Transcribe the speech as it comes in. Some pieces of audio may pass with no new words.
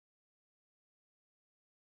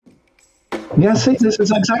Yeah, see, this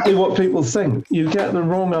is exactly what people think. You get the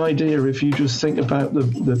wrong idea if you just think about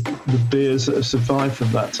the beers that have survived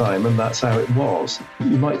from that time, and that's how it was.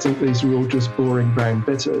 You might think these were all just boring brown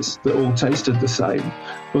bitters that all tasted the same,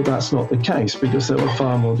 but that's not the case because they were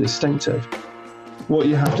far more distinctive. What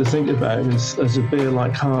you have to think about is a beer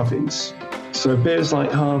like Harvey's. So beers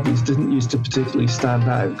like Harvey's didn't used to particularly stand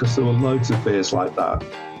out because there were loads of beers like that.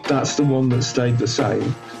 That's the one that stayed the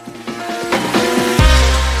same.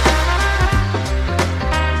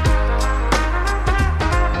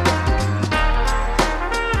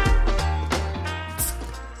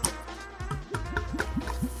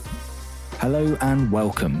 Hello and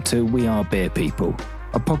welcome to We Are Beer People,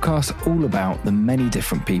 a podcast all about the many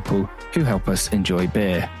different people who help us enjoy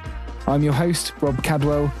beer. I'm your host, Rob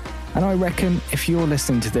Cadwell, and I reckon if you're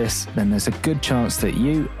listening to this, then there's a good chance that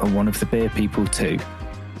you are one of the beer people too.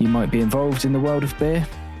 You might be involved in the world of beer,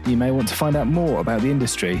 you may want to find out more about the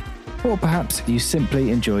industry, or perhaps you simply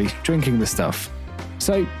enjoy drinking the stuff.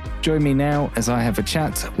 So join me now as I have a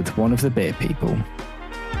chat with one of the beer people.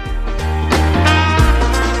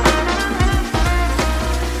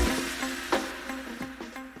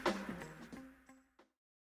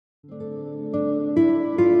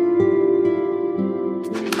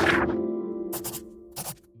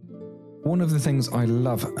 One of the things I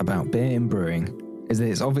love about beer in brewing is that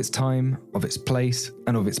it's of its time, of its place,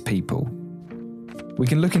 and of its people. We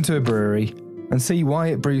can look into a brewery and see why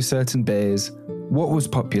it brews certain beers, what was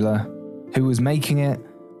popular, who was making it,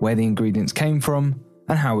 where the ingredients came from,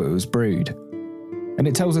 and how it was brewed. And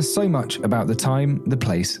it tells us so much about the time, the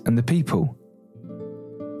place, and the people.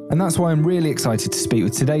 And that's why I'm really excited to speak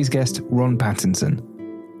with today's guest, Ron Pattinson.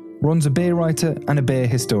 Ron's a beer writer and a beer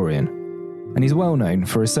historian, and he's well known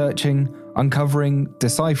for researching, uncovering,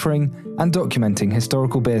 deciphering, and documenting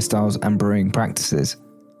historical beer styles and brewing practices.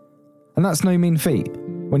 And that's no mean feat,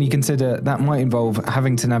 when you consider that might involve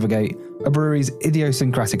having to navigate a brewery's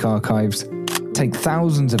idiosyncratic archives, take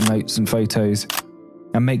thousands of notes and photos,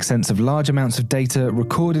 and make sense of large amounts of data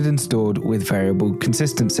recorded and stored with variable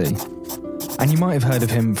consistency. And you might have heard of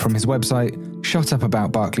him from his website, Shut Up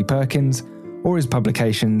About Barclay Perkins, or his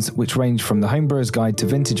publications, which range from the Homebrewer's Guide to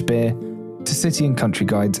Vintage Beer to city and country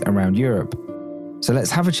guides around Europe. So let's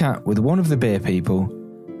have a chat with one of the beer people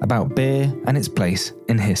about beer and its place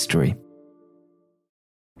in history.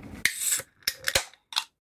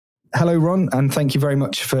 Hello, Ron, and thank you very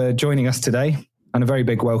much for joining us today. And a very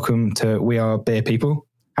big welcome to We Are Beer People.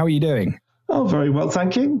 How are you doing? Oh, very well,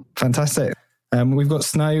 thank you. Fantastic. We've got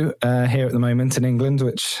snow here at the moment in England,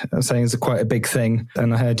 which I'm saying is quite a big thing.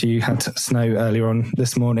 And I heard you had snow earlier on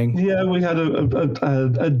this morning. Yeah, we had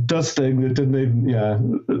a dusting that didn't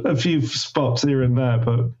even, a few spots here and there,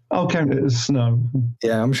 but I'll count it as snow.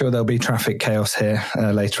 Yeah, I'm sure there'll be traffic chaos here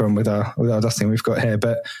later on with our dusting we've got here.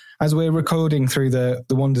 But as we're recording through the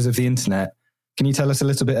wonders of the internet, can you tell us a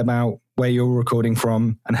little bit about where you're recording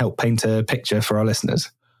from and help paint a picture for our listeners?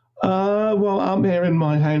 Well, I'm here in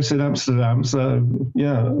my house in Amsterdam, so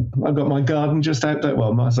yeah, I've got my garden just out there.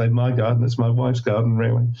 Well, I say my garden, it's my wife's garden,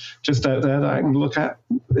 really, just out there that I can look at.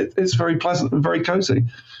 It's very pleasant and very cozy,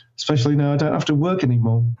 especially now I don't have to work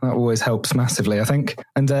anymore. That always helps massively, I think.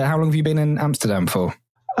 And how long have you been in Amsterdam for?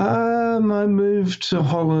 I moved to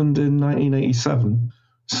Holland in 1987,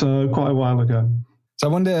 so quite a while ago. So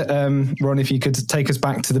I wonder, Ron, if you could take us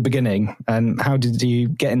back to the beginning, and how did you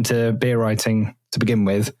get into beer writing to begin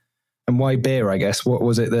with? And why beer, I guess? What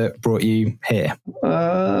was it that brought you here?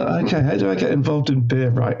 Okay, how do I get involved in beer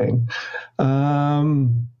writing?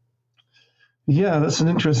 Yeah, that's an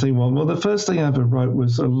interesting one. Well, the first thing I ever wrote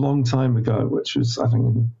was a long time ago, which was, I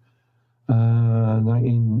think, in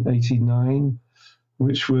 1989,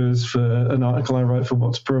 which was for an article I wrote for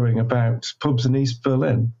What's Brewing about pubs in East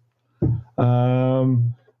Berlin.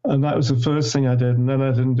 And that was the first thing I did, and then I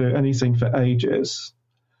didn't do anything for ages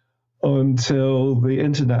until the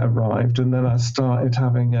internet arrived, and then I started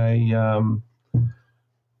having my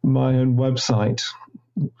own website,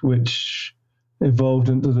 which evolved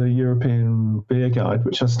into the European Beer Guide,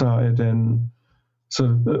 which I started in. So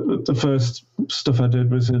the first stuff I did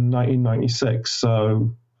was in 1996.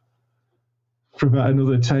 So for about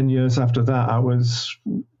another 10 years after that, I was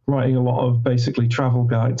writing a lot of basically travel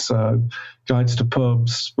guides, so guides to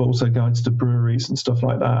pubs, but also guides to breweries and stuff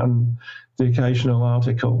like that, and the occasional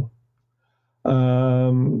article.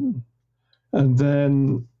 And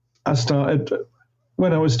then I started,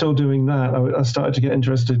 when I was still doing that, I started to get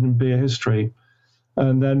interested in beer history.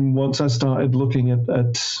 And then once I started looking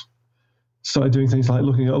started doing things like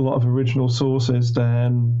looking at a lot of original sources,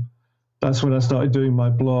 then that's when I started doing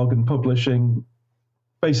my blog and publishing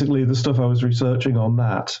basically the stuff I was researching on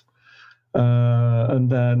that.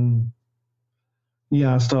 And then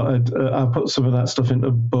yeah, I put some of that stuff into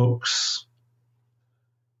books.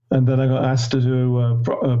 And then I got asked to do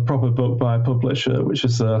a proper book by a publisher, which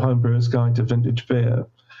is the Homebrewer's Guide to Vintage Beer.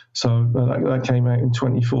 So that came out in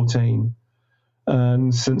 2014.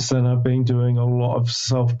 And since then, I've been doing a lot of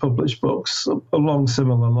self-published books along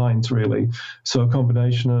similar lines, really. So a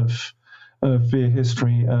combination of beer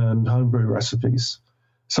history and homebrew recipes.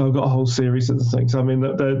 So I've got a whole series of the things. I mean,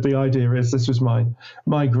 the idea is, this was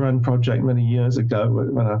my grand project many years ago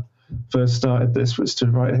when I first started this, was to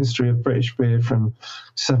write a history of British beer from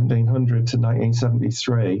 1700 to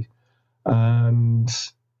 1973. And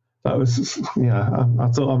that was, I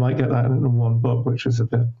thought I might get that into one book, which was a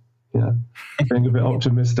bit, being a bit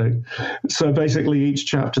optimistic. So basically each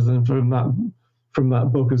chapter then from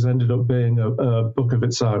that book has ended up being a book of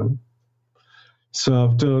its own. So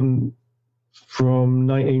I've done from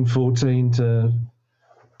 1914 to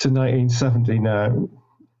 1970 now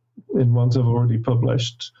in ones I've already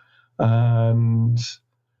published. And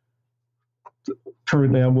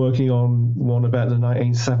currently I'm working on one about the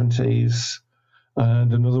 1970s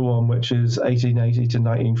and another one which is 1880 to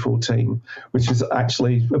 1914, which is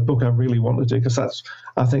actually a book I really want to do, because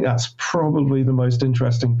I think that's probably the most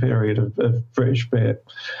interesting period of British beer.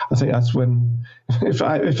 I think that's when, if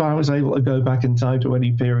I was able to go back in time to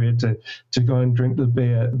any period to go and drink the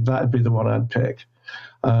beer, that'd be the one I'd pick.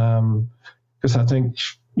 Because I think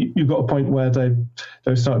you've got a point where they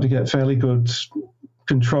were starting to get fairly good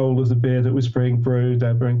control of the beer that was being brewed.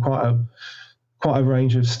 They're brewing quite a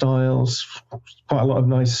range of styles, quite a lot of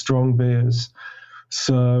nice strong beers.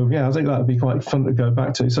 So yeah, I think that would be quite fun to go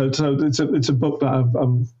back to. So it's a book that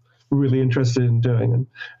I'm really interested in doing, and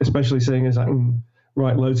especially seeing as I can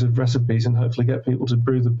write loads of recipes and hopefully get people to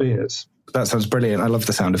brew the beers. That sounds brilliant. I love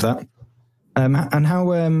the sound of that. And how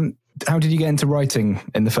did you get into writing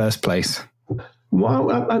in the first place?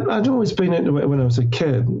 Well, I'd always been into it when I was a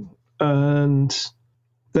kid, and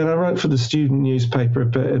then I wrote for the student newspaper a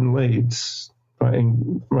bit in Leeds,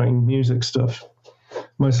 writing music stuff,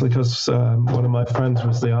 mostly because one of my friends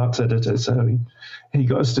was the arts editor, so he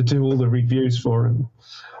got us to do all the reviews for him.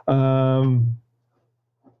 And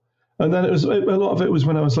then a lot of it was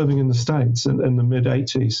when I was living in the States in the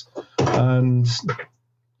mid-'80s, and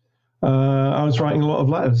I was writing a lot of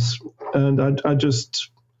letters, and I just...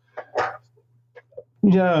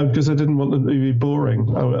 Yeah, because I didn't want them to be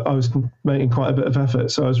boring. I was making quite a bit of effort.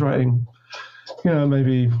 So I was writing,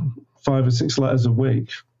 maybe 5 or 6 letters a week,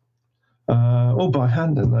 all by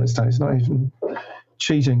hand in those days, not even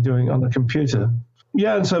cheating, doing it on the computer.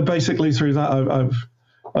 Yeah, and so basically through that,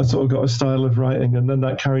 I sort of got a style of writing, and then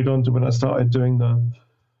that carried on to when I started doing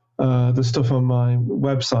the stuff on my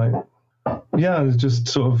website. Yeah, it just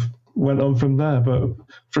sort of went on from there. But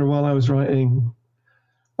for a while I was writing...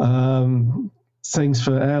 things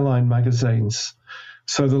for airline magazines.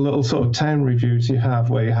 So the little sort of town reviews you have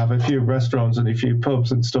where you have a few restaurants and a few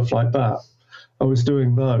pubs and stuff like that. I was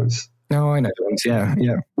doing those. Oh, I know those, yeah.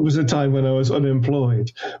 It was a time when I was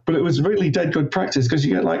unemployed. But it was really dead good practice because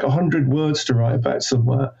you get like 100 words to write about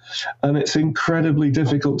somewhere. And it's incredibly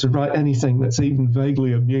difficult to write anything that's even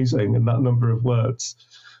vaguely amusing in that number of words.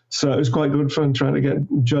 So it was quite good fun trying to get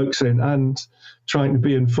jokes in and trying to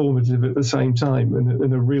be informative at the same time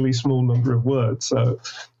in a really small number of words. So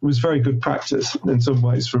it was very good practice in some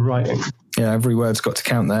ways for writing. Yeah, every word's got to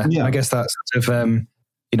count there. Yeah. I guess that's sort of,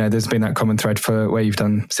 there's been that common thread for where you've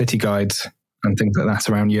done city guides and things like that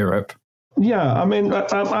around Europe. Yeah,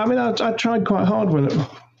 I tried quite hard when there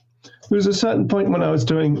was a certain point when I was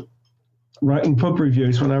writing pub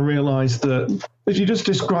reviews when I realised that if you just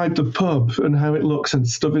describe the pub and how it looks and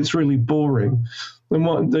stuff, it's really boring. And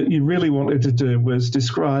what that you really wanted to do was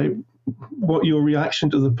describe what your reaction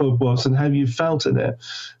to the pub was and how you felt in it.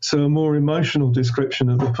 So a more emotional description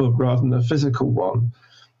of the pub rather than a physical one.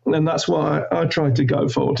 And that's what I tried to go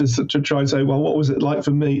for, to try and say, well, what was it like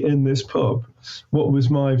for me in this pub? What was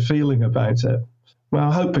my feeling about it? Well,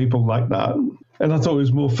 I hope people like that. And I thought it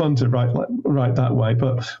was more fun to write that way.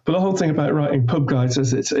 But the whole thing about writing pub guides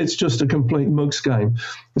is it's just a complete mug's game,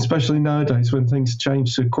 especially nowadays when things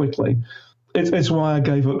change so quickly. It's why I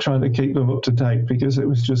gave up trying to keep them up to date, because it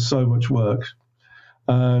was just so much work.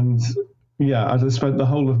 And yeah, I just spent the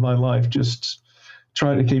whole of my life just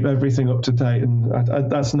trying to keep everything up to date, and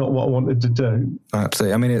that's not what I wanted to do.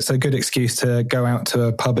 Absolutely. I mean, it's a good excuse to go out to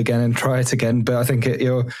a pub again and try it again, but I think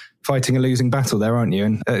you're fighting a losing battle there, aren't you?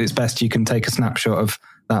 And at its best, you can take a snapshot of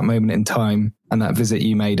that moment in time and that visit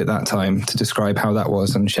you made at that time to describe how that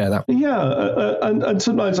was and share that. Yeah, and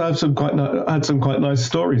sometimes I had some quite nice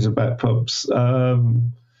stories about pubs,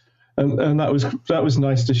 and that was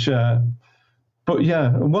nice to share. But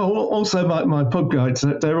yeah, well, also my pub guides,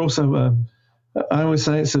 they're also I always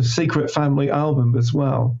say it's a secret family album as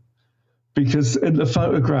well, because in the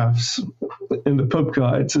photographs, in the pub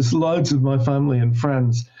guides, there's loads of my family and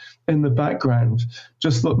friends in the background,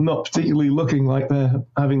 just not particularly looking like they're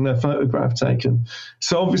having their photograph taken.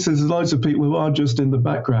 So obviously there's loads of people who are just in the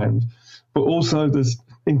background, but also there's,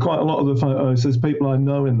 in quite a lot of the photos, there's people I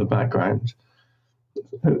know in the background.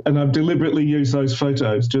 And I've deliberately used those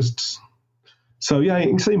photos just... So, yeah, you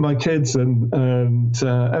can see my kids and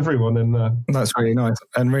everyone in there. That's really nice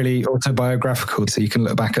and really autobiographical. So you can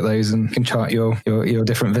look back at those and can chart your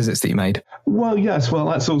different visits that you made. Well, yes. Well,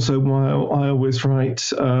 that's also why I always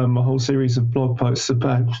write a whole series of blog posts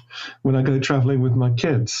about when I go travelling with my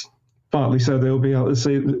kids, partly so they'll be able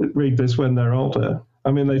to read this when they're older. I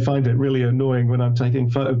mean, they find it really annoying when I'm taking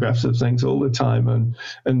photographs of things all the time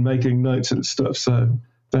and making notes and stuff. So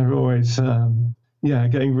they're always,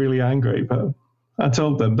 getting really angry. But I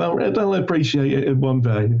told them they'll appreciate it in one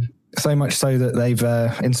day. So much so that they've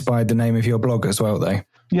inspired the name of your blog as well, though.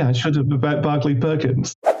 Yeah, it should have been about Barclay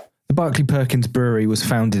Perkins. The Barclay Perkins Brewery was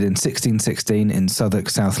founded in 1616 in Southwark,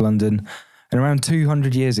 South London, and around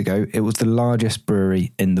 200 years ago, it was the largest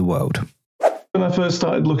brewery in the world. When I first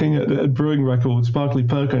started looking at brewing records, Barclay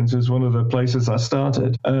Perkins was one of the places I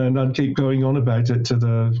started, and I'd keep going on about it to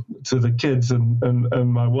the kids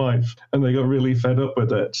and my wife, and they got really fed up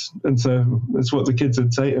with it. And so that's what the kids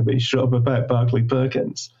would say to me: "Shut up about Barclay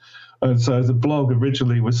Perkins." And so the blog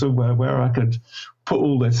originally was somewhere where I could put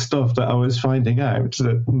all this stuff that I was finding out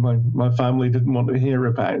that my family didn't want to hear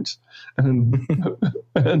about, and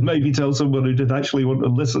and maybe tell someone who did actually want to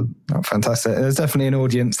listen. Oh, fantastic. There's definitely an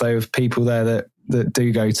audience, though, of people there that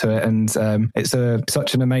do go to it, and it's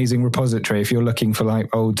such an amazing repository if you're looking for like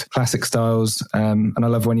old classic styles. And I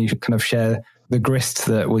love when you kind of share the grist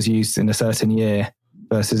that was used in a certain year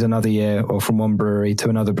versus another year, or from one brewery to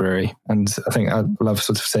another brewery. And I think I love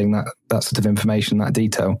sort of seeing that sort of information, that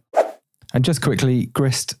detail. And just quickly,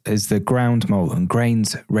 grist is the ground malt and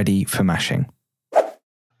grains ready for mashing.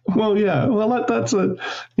 Well, yeah. Well,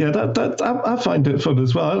 that I find it fun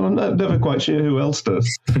as well. I'm never quite sure who else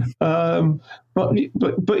does. But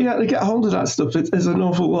yeah, to get hold of that stuff, it is an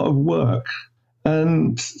awful lot of work.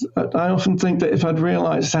 And I often think that if I'd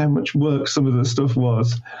realised how much work some of the stuff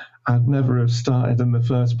was, I'd never have started in the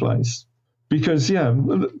first place. Because, yeah,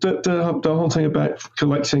 the whole thing about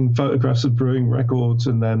collecting photographs of brewing records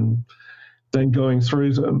and then going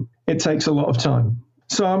through them, it takes a lot of time.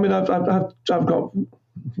 So, I mean, I've got,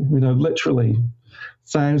 literally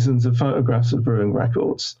thousands of photographs of brewing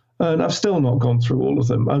records, and I've still not gone through all of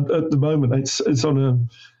them. At the moment, it's on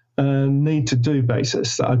a need-to-do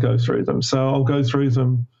basis that I go through them. So I'll go through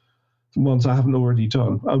them ones I haven't already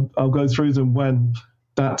done. I'll go through them when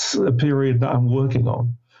that's a period that I'm working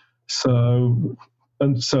on. So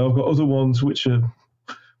I've got other ones which are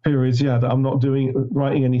periods, that I'm not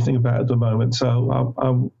writing anything about at the moment.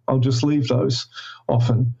 So I'll just leave those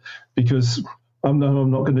often because I know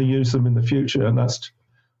I'm not going to use them in the future, and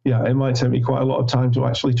it might take me quite a lot of time to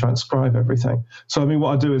actually transcribe everything. So, I mean,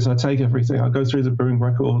 what I do is I take everything, I go through the brewing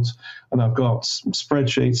records, and I've got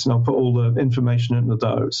spreadsheets, and I'll put all the information into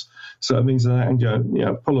those. So it means that I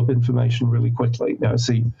can pull up information really quickly,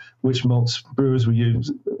 see which malts a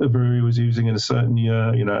brewery was using in a certain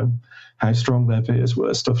year, how strong their beers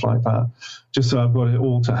were, stuff like that, just so I've got it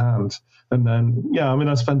all to hand. And then,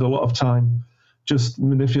 I spend a lot of time just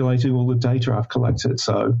manipulating all the data I've collected.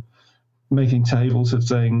 So making tables of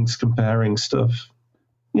things, comparing stuff.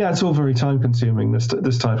 Yeah, it's all very time consuming, this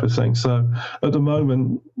type of thing. So at the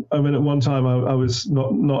moment, I mean, at one time I was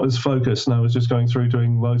not as focused, and I was just going through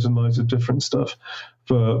doing loads and loads of different stuff.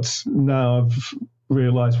 But now I've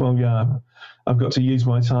realized, I've got to use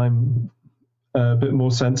my time a bit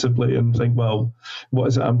more sensibly and think, well, what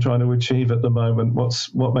is it I'm trying to achieve at the moment?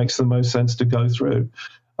 What makes the most sense to go through?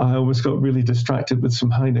 I almost got really distracted with some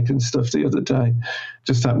Heineken stuff the other day.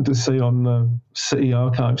 Just happened to see on the City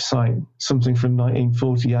Archives site something from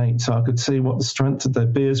 1948, so I could see what the strength of their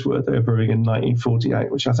beers were they were brewing in 1948,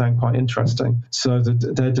 which I found quite interesting. So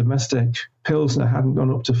their domestic Pilsner hadn't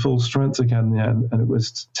gone up to full strength again yet, and it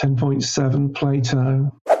was 10.7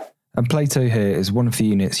 Plato. And Plato here is one of the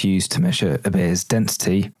units used to measure a beer's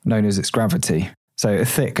density, known as its gravity. So a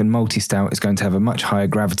thick and malty stout is going to have a much higher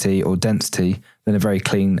gravity or density than a very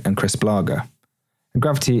clean and crisp lager. And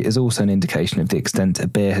gravity is also an indication of the extent a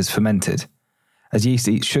beer has fermented. As yeast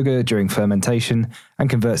eats sugar during fermentation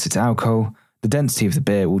and converts it to alcohol, the density of the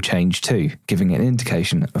beer will change too, giving an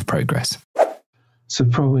indication of progress. So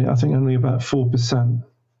probably, I think, only about 4%.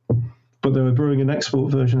 But they were brewing an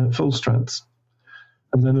export version at full strength.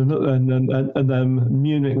 And then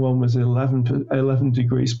Munich one was 11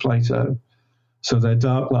 degrees Plato. So they're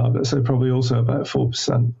dark lagers. They're probably also about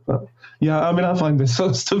 4%. But yeah, I mean, I find this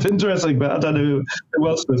sort of stuff interesting, but I don't know who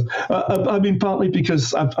else does. I mean, partly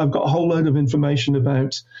because I've got a whole load of information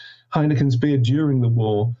about Heineken's beer during the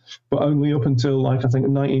war, but only up until, like, I think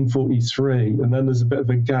 1943. And then there's a bit of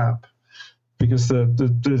a gap because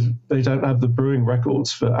they don't have the brewing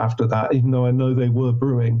records for after that, even though I know they were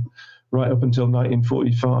brewing right up until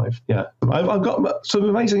 1945. Yeah, I've got some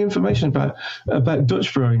amazing information about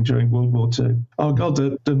Dutch brewing during World War II. Oh God,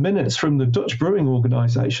 the minutes from the Dutch Brewing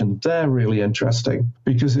Organization, they're really interesting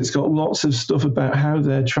because it's got lots of stuff about how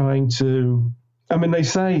they're trying to, I mean, they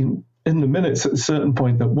say in the minutes at a certain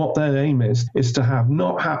point that what their aim is to have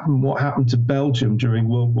not happen what happened to Belgium during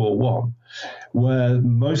World War One, where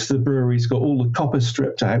most of the breweries got all the copper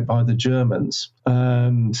stripped out by the Germans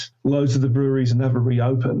and loads of the breweries never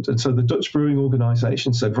reopened. And so the Dutch Brewing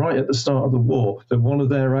Organization said right at the start of the war that one of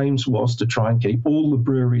their aims was to try and keep all the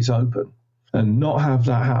breweries open and not have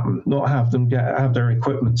that happen, not have them have their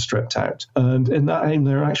equipment stripped out. And in that aim,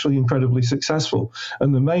 they're actually incredibly successful.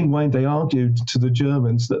 And the main way they argued to the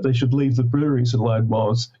Germans that they should leave the breweries alone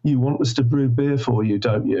was, you want us to brew beer for you,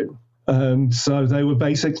 don't you? And so they were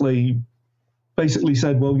basically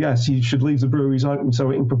said, well, yes, you should leave the breweries open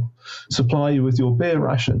so it can supply you with your beer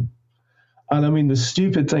ration. And I mean, the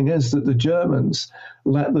stupid thing is that the Germans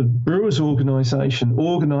let the Brewers' Organization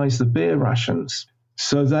organize the beer rations.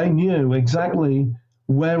 So they knew exactly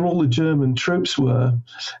where all the German troops were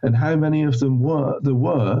and how many of them there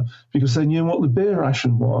were, because they knew what the beer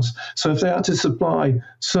ration was. So if they had to supply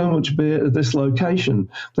so much beer at this location,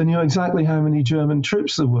 they knew exactly how many German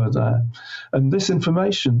troops there were there. And this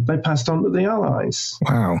information they passed on to the Allies.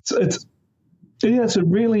 Wow. It's a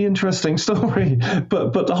really interesting story.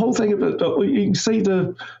 But the whole thing of it, you can see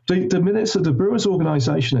the minutes of the Brewers'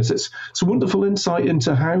 Organization it's a wonderful insight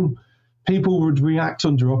into how people would react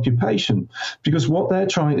under occupation, because what they're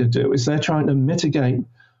trying to do is they're trying to mitigate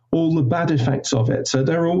all the bad effects of it. So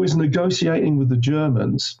they're always negotiating with the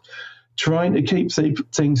Germans, trying to keep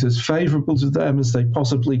things as favorable to them as they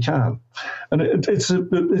possibly can. And it's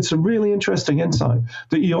a really interesting insight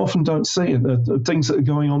that you often don't see in the things that are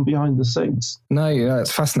going on behind the scenes. No,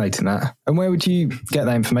 it's fascinating, that. And where would you get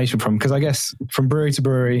that information from? Because I guess from brewery to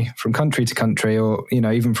brewery, from country to country, or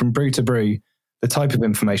even from brew to brew, the type of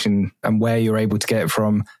information and where you're able to get it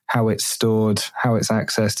from, how it's stored, how it's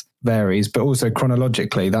accessed varies, but also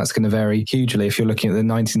chronologically, that's going to vary hugely if you're looking at the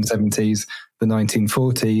 1970s, the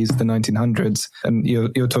 1940s, the 1900s, and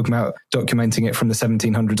you're talking about documenting it from the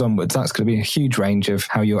 1700s onwards. That's going to be a huge range of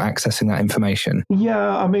how you're accessing that information.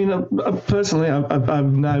 Yeah, I mean, personally,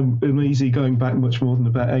 I'm now uneasy going back much more than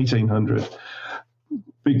about 1800.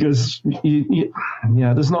 Because,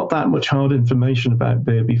 there's not that much hard information about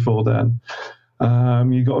beer before then.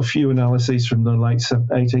 You got a few analyses from the late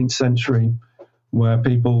 18th century where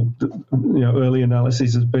people, early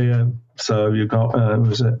analyses of beer. So you got,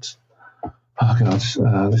 this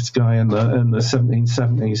guy in the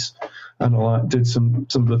 1770s did some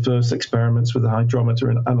of the first experiments with the hydrometer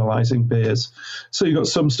in analysing beers. So you got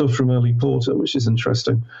some stuff from early porter, which is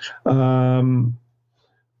interesting.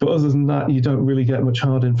 But other than that, you don't really get much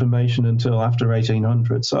hard information until after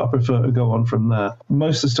 1800, so I prefer to go on from there.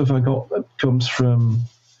 Most of the stuff I got comes from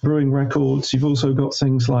brewing records. You've also got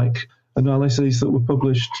things like analyses of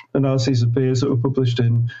beers that were published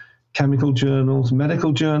in chemical journals,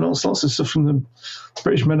 medical journals, lots of stuff from the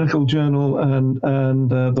British Medical Journal and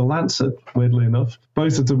the Lancet, weirdly enough.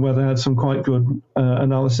 Both of them where they had some quite good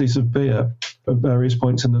analyses of beer at various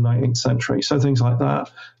points in the 19th century. So things like that.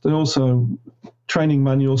 Then also training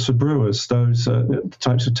manuals for brewers, those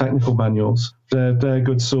types of technical manuals. They're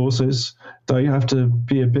good sources, though you have to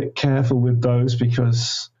be a bit careful with those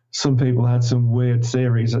because some people had some weird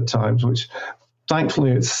theories at times, which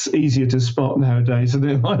thankfully it's easier to spot nowadays than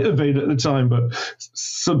it might have been at the time. But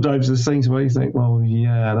sometimes there's things where you think, well,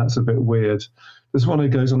 yeah, that's a bit weird. There's one that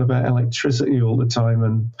goes on about electricity all the time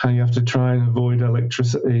and how you have to try and avoid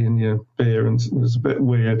electricity in your beer, and it's a bit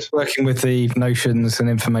weird. Working with the notions and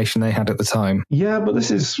information they had at the time. Yeah, but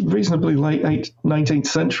this is reasonably late 19th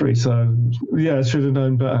century, so yeah, I should have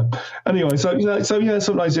known better. Anyway, so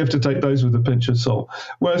sometimes you have to take those with a pinch of salt.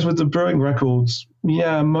 Whereas with the brewing records,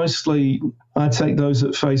 yeah, mostly I take those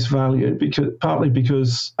at face value, partly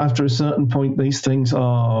because after a certain point, these things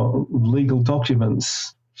are legal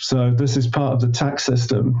documents. So this is part of the tax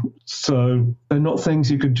system. So they're not things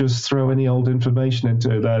you could just throw any old information into.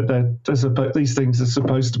 These things are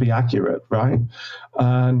supposed to be accurate, right?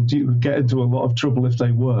 And you would get into a lot of trouble if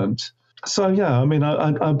they weren't. So, yeah, I mean,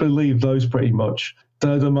 I believe those pretty much.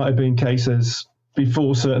 There might have been cases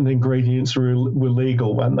before certain ingredients were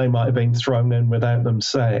legal, when they might have been thrown in without them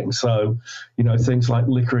saying. So, things like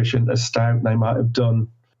licorice in a stout, they might have done.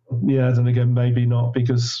 Yeah, then again, maybe not,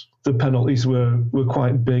 because the penalties were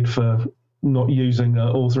quite big for not using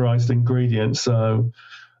authorized ingredients. So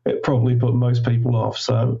it probably put most people off.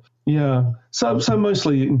 So, yeah. So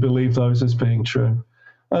mostly you can believe those as being true.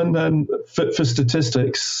 And then for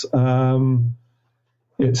statistics,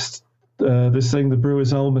 it's this thing, the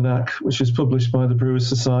Brewer's Almanac, which is published by the Brewers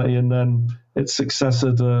Society, and then its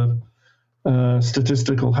successor, the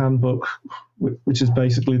Statistical Handbook, which is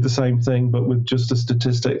basically the same thing, but with just the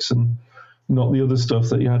statistics and not the other stuff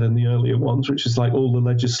that you had in the earlier ones, which is like all the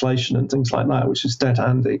legislation and things like that, which is dead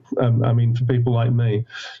handy, for people like me.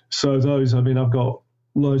 So those, I've got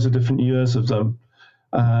loads of different years of them.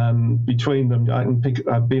 And between them,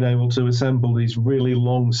 I've been able to assemble these really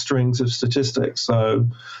long strings of statistics. So,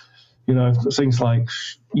 things like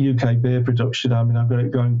UK beer production, I've got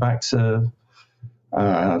it going back to,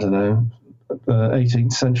 the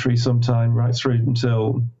 18th century sometime, right through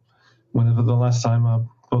until whenever the last time I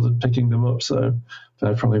bothered picking them up. So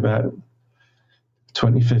probably about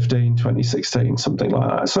 2015, 2016, something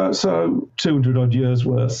like that. So 200 odd years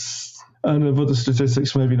worth. And of other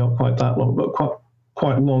statistics, maybe not quite that long, but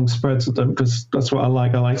quite long spreads of them, because that's what I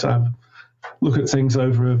like. I like to look at things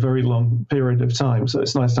over a very long period of time. So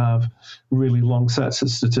it's nice to have really long sets of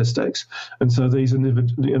statistics. And so these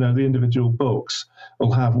the individual books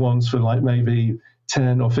will have ones for like maybe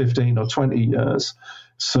 10 or 15 or 20 years.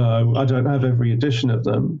 So I don't have every edition of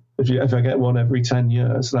them. If I get one every 10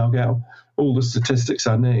 years, then I'll get all the statistics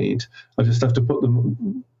I need. I just have to put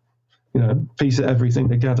them, piece everything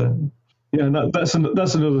together. Yeah, that's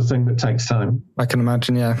another thing that takes time. I can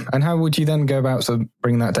imagine, yeah. And how would you then go about sort of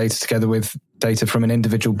bringing that data together with data from an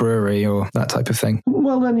individual brewery or that type of thing?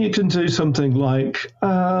 Well, then you can do something like,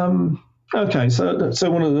 so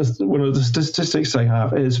one of the statistics they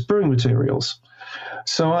have is brewing materials.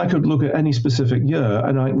 So I could look at any specific year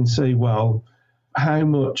and I can see, well, how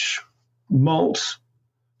much malt,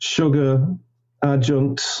 sugar,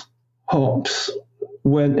 adjuncts, hops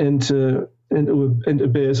went into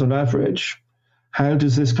beers on average. How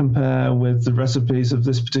does this compare with the recipes of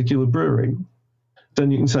this particular brewery?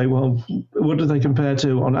 Then you can say, well, what do they compare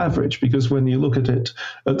to on average? Because when you look at it,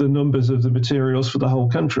 at the numbers of the materials for the whole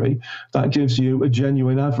country, that gives you a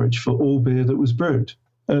genuine average for all beer that was brewed.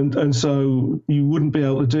 And so you wouldn't be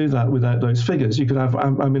able to do that without those figures. You could have,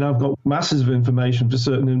 I've got masses of information for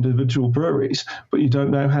certain individual breweries, but you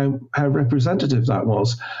don't know how representative that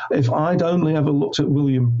was. If I'd only ever looked at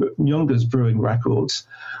William Younger's brewing records,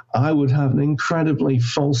 I would have an incredibly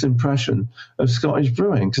false impression of Scottish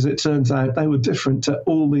brewing, because it turns out they were different to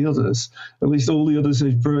all the others, at least all the others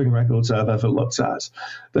whose brewing records I've ever looked at.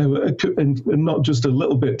 They were not just a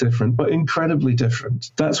little bit different, but incredibly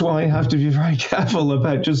different. That's why you have to be very careful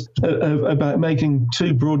about making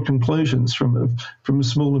too broad conclusions from a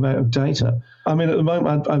small amount of data. At the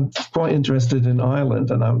moment, I'm quite interested in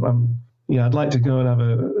Ireland, and I'd like to go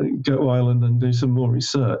to Ireland and do some more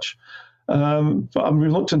research. But I'm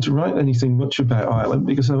reluctant to write anything much about Ireland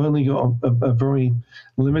because I've only got a very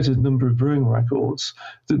limited number of brewing records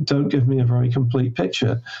that don't give me a very complete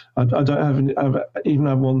picture. I don't even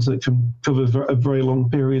have ones that can cover very long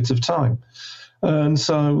periods of time. And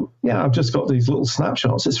so, I've just got these little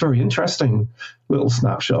snapshots. It's very interesting little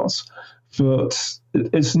snapshots, but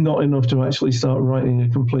it's not enough to actually start writing a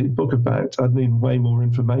complete book about. I'd need way more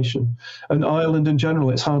information. And Ireland in general,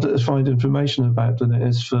 it's harder to find information about than it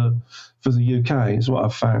is for the UK, is what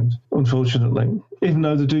I've found, unfortunately. Even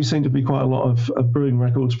though there do seem to be quite a lot of brewing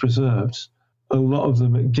records preserved, a lot of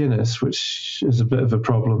them at Guinness, which is a bit of a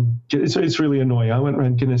problem. It's really annoying. I went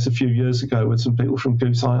around Guinness a few years ago with some people from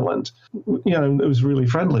Goose Island. It was really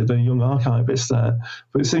friendly. They're young archivists there.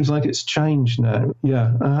 But it seems like it's changed now.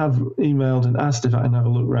 Yeah, I have emailed and asked if I can have a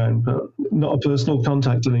look around, but not a personal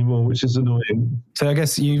contact anymore, which is annoying. So I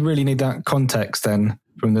guess you really need that context then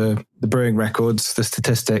from the brewing records, the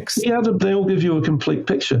statistics. Yeah, they all give you a complete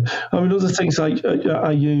picture. Other things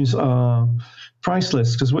I use are price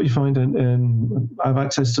lists, because what you find I have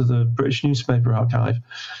access to the British Newspaper Archive,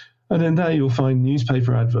 and in there you'll find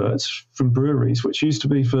newspaper adverts from breweries, which used to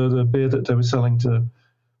be for the beer that they were selling to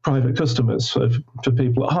private customers, for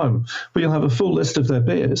people at home. But you'll have a full list of their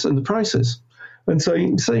beers and the prices. And so you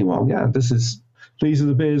can see, well, these are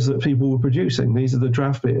the beers that people were producing. These are the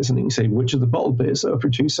draft beers, and you can see which are the bottled beers that are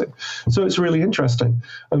producing. So it's really interesting.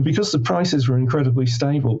 And because the prices were incredibly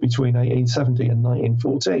stable between 1870 and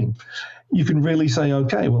 1914, you can really say,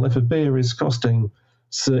 okay, well, if a beer is costing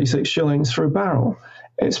 36 shillings for a barrel,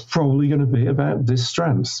 it's probably going to be about this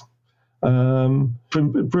strength. From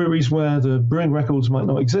breweries where the brewing records might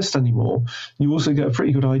not exist anymore, you also get a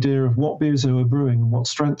pretty good idea of what beers they were brewing and what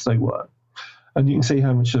strength they were. And you can see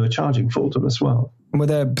how much they were charging for them as well. Were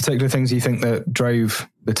there particular things you think that drove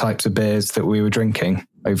the types of beers that we were drinking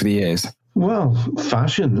over the years? Well,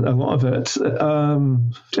 fashion, a lot of it.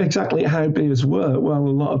 Exactly how beers were, well, a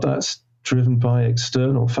lot of that's driven by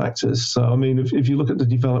external factors. So, I mean, if you look at the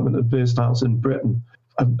development of beer styles in Britain,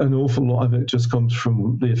 an awful lot of it just comes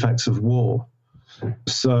from the effects of war.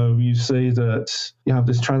 So you see that you have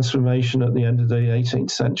this transformation at the end of the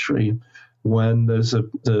 18th century when there's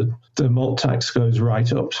the malt tax goes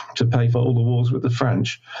right up to pay for all the wars with the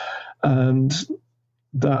French. And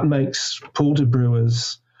that makes porter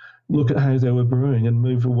brewers look at how they were brewing and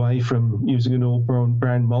move away from using an all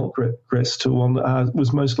brown malt grist to one that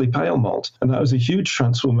was mostly pale malt. And that was a huge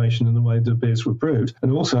transformation in the way the beers were brewed,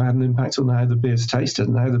 and also had an impact on how the beers tasted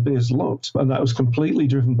and how the beers looked. And that was completely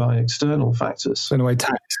driven by external factors. So in a way,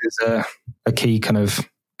 tax is a key kind of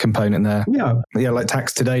component there. Yeah, like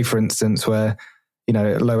tax today, for instance, where, you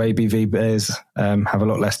know, low ABV beers have a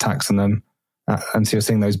lot less tax on them. And so you're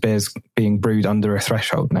seeing those beers being brewed under a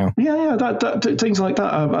threshold now. Yeah, that things like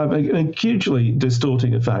that have a hugely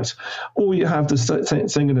distorting effect. Or you have the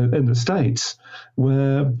thing in the States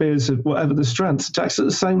where beers, whatever the strength, taxed at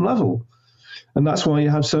the same level. And that's why you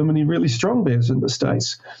have so many really strong beers in the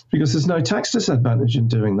States, because there's no tax disadvantage in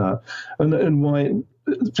doing that. And why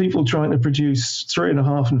people trying to produce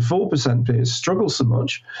 3.5% and 4% beers struggle so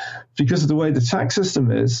much, because of the way the tax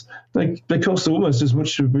system is. They cost almost as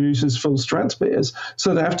much to produce as full strength beers,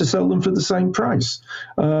 so they have to sell them for the same price.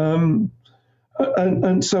 And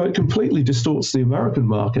so it completely distorts the American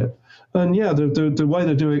market. And yeah, the way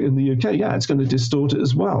they're doing it in the UK, yeah, it's going to distort it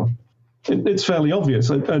as well. It's fairly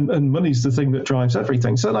obvious, and money's the thing that drives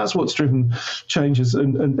everything. So that's what's driven changes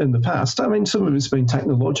in the past. I mean, some of it's been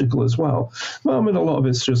technological as well. Well, I mean, a lot of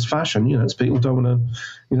it's just fashion. You know, it's people don't want to,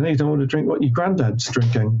 you don't want to drink what your granddad's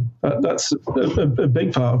drinking. That's a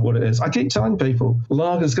big part of what it is. I keep telling people,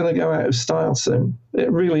 lager's going to go out of style soon.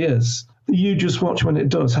 It really is. You just watch when it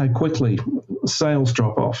does, how quickly sales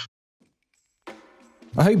drop off.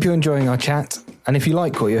 I hope you're enjoying our chat, and if you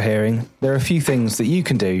like what you're hearing, there are a few things that you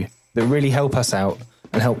can do that really help us out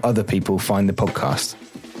and help other people find the podcast.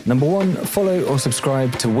 Number one, follow or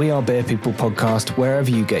subscribe to We Are Beer People podcast wherever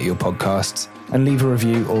you get your podcasts, and leave a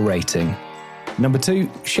review or rating. Number two,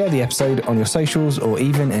 share the episode on your socials or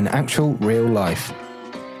even in actual real life.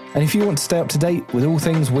 And if you want to stay up to date with all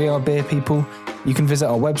things We Are Beer People, you can visit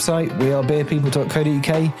our website,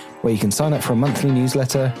 wearebeerpeople.co.uk, where you can sign up for a monthly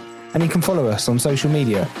newsletter, and you can follow us on social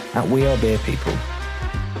media at We Are Beer People.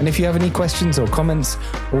 And if you have any questions or comments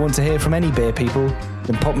or want to hear from any beer people,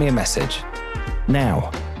 then pop me a message. Now,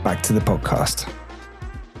 back to the podcast.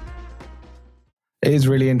 It is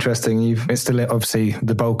really interesting. It's still obviously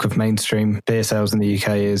the bulk of mainstream beer sales in the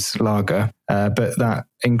UK is lager, but that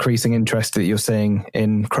increasing interest that you're seeing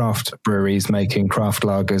in craft breweries making craft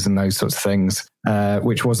lagers and those sorts of things,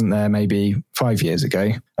 which wasn't there maybe 5 years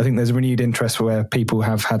ago. I think there's a renewed interest where people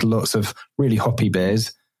have had lots of really hoppy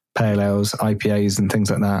beers, pale ales, IPAs and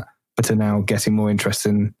things like that, but are now getting more interest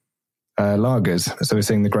in lagers. So we're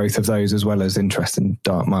seeing the growth of those as well as interest in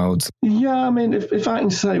dark milds. Yeah, I mean, if I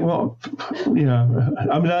can say what,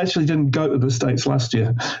 I actually didn't go to the States last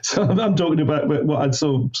year. So I'm talking about what I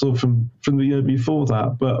saw from the year before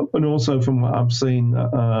that, and also from what I've seen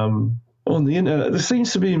on the internet. There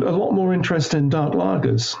seems to be a lot more interest in dark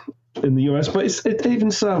lagers in the US, but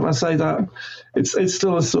even so, I say that it's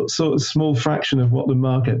still a sort of small fraction of what the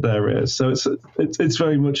market there is. So it's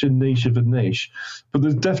very much a niche of a niche, but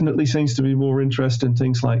there definitely seems to be more interest in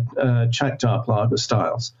things like Czech dark lager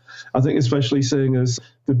styles. I think especially seeing as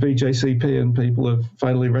the BJCP and people have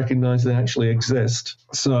finally recognised they actually exist.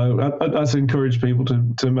 So I'd encourage people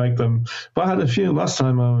to make them. But I had a few last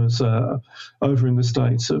time I was over in the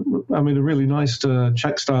States. I mean, a really nice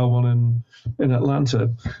Czech style one in Atlanta.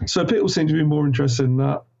 So people seem to be more interested in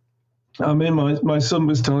that. I mean, my son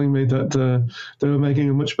was telling me that they were making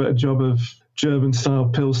a much better job of German-style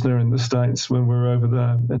Pilsner in the States when we were over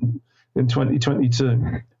there in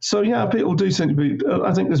 2022. So, yeah, people do seem to be...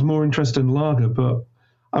 I think there's more interest in lager, but,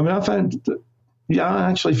 I mean, I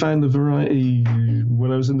actually found the variety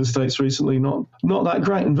when I was in the States recently not that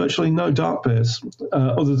great, and virtually no dark beers,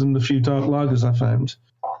 other than the few dark lagers I found.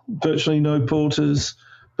 Virtually no porters,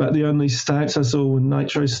 but the only stouts I saw were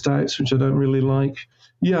nitro stouts, which I don't really like.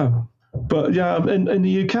 Yeah. But yeah, in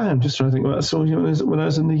the UK, I'm just trying to think what I saw when I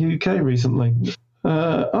was in the UK recently.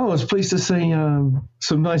 I was pleased to see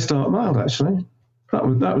some nice dark mild, actually.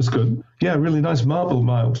 That was good. Yeah, really nice marble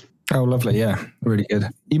mild. Oh, lovely. Yeah, really good.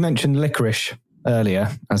 You mentioned licorice earlier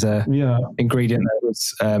as a Yeah. ingredient that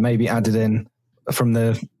was maybe added in from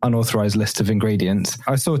the unauthorized list of ingredients.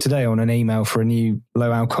 I saw today on an email for a new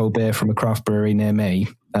low alcohol beer from a craft brewery near me,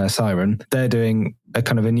 Siren. They're doing a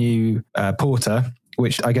kind of a new porter,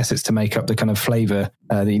 which I guess it's to make up the kind of flavour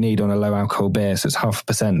that you need on a low alcohol beer. So it's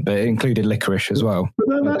 0.5%, but it included licorice as well.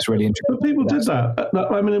 That's really interesting. But people did that.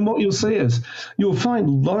 I mean, and what you'll see is you'll find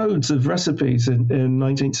loads of recipes in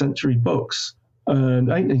 19th century books and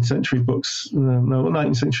 18th century books,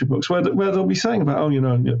 19th century books, where they'll be saying about,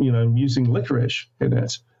 using licorice in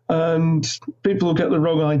it. And people will get the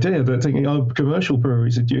wrong idea. They're thinking, commercial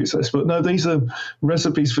breweries would use this. But no, these are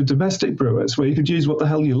recipes for domestic brewers where you could use what the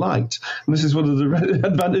hell you liked. And this is one of the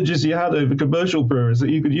advantages you had over commercial brewers, that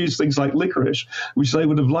you could use things like licorice, which they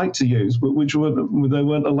would have liked to use, but which they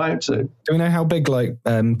weren't allowed to. Do we know how big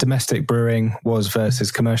domestic brewing was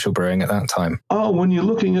versus commercial brewing at that time? Oh, when you're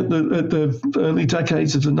looking at the early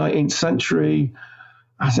decades of the 19th century,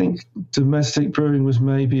 I think domestic brewing was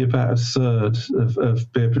maybe about a third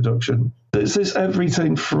of beer production. It's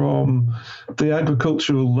everything from the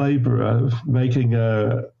agricultural labourer making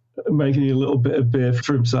a little bit of beer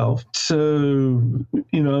for himself to,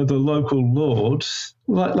 the local lord,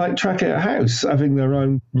 like Trackett House, having their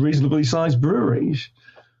own reasonably sized brewery.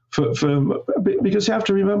 Because you have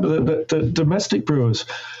to remember that domestic brewers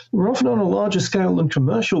were often on a larger scale than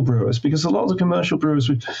commercial brewers, because a lot of the commercial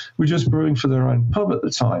brewers were just brewing for their own pub at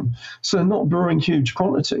the time, so not brewing huge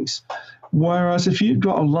quantities. Whereas if you'd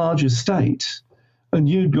got a large estate and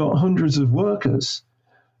you'd got hundreds of workers,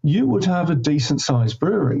 you would have a decent-sized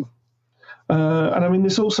brewery. And I mean,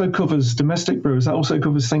 this also covers domestic brewers. That also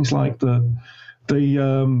covers things like the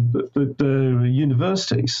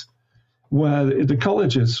universities, where the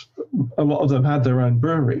colleges, a lot of them had their own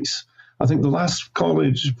breweries. I think the last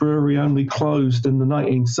college brewery only closed in the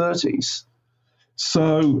 1930s.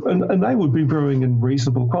 So, and they would be brewing in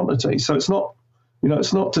reasonable quantities. So it's not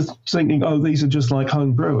just thinking, these are just like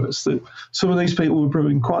home brewers. That some of these people were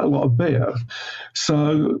brewing quite a lot of beer.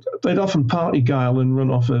 So they'd often party guile and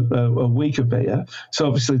run off a week of beer. So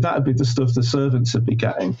obviously that would be the stuff the servants would be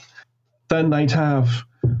getting. Then they'd have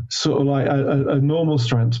sort of like a normal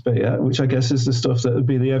strength beer, which I guess is the stuff that would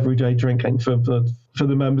be the everyday drinking for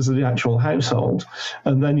the members of the actual household.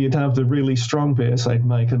 And then you'd have the really strong beers they'd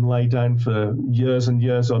make and lay down for years and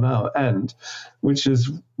years on end, which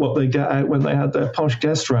is what they get out when they had their posh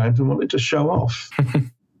guest round and wanted to show off.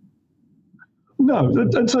 No,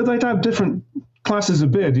 and so they'd have different classes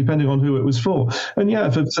of beer depending on who it was for. And yeah,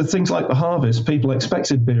 for things like the harvest, people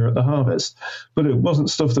expected beer at the harvest, but it wasn't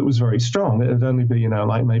stuff that was very strong. It would only be,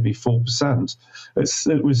 like maybe 4%.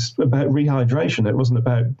 It was about rehydration. It wasn't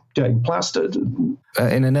about getting plastered.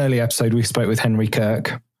 In an early episode, we spoke with Henry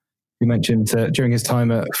Kirk. You mentioned that during his time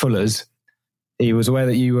at Fuller's, he was aware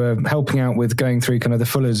that you were helping out with going through kind of the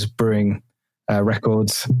Fuller's brewing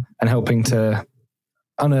records and helping to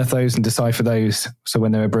unearth those and decipher those. So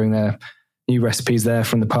when they were brewing their new recipes there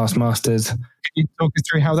from the past masters. Can you talk us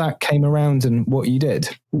through how that came around and what you did?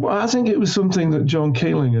 Well, I think it was something that John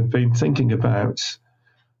Keeling had been thinking about.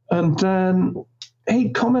 And then he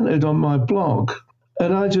commented on my blog,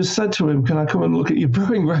 and I just said to him, can I come and look at your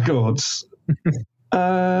brewing records?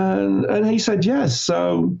 and he said yes.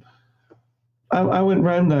 So I went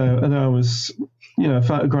round there and I was,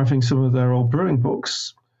 photographing some of their old brewing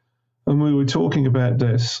books. And we were talking about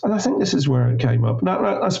this, and I think this is where it came up.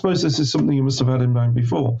 Now, I suppose this is something you must have had in mind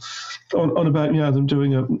before, on about them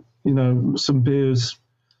doing some beers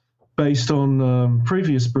based on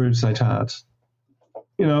previous brews they'd had.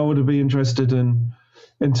 I would be interested in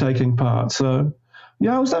taking part. So,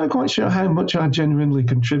 I was never quite sure how much I genuinely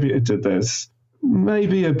contributed to this.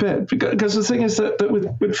 Maybe a bit, because the thing is that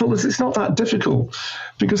with Fuller's, it's not that difficult,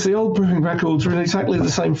 because the old brewing records are in exactly the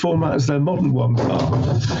same format as their modern ones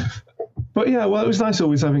are. But yeah, well, it was nice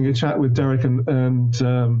always having a chat with Derek and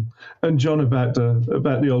John about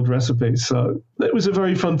the old recipes. So it was a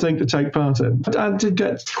very fun thing to take part in. I did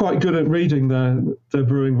get quite good at reading their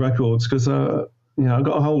brewing records, because I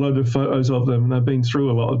got a whole load of photos of them and I've been through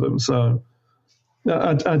a lot of them. So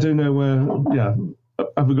I do know where,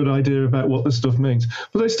 have a good idea about what the stuff means.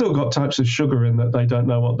 But they still got types of sugar in that they don't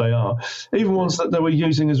know what they are. Even ones that they were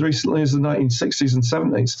using as recently as the 1960s and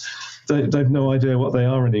 70s, they've no idea what they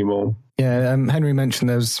are anymore. Yeah, Henry mentioned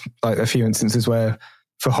there's like a few instances where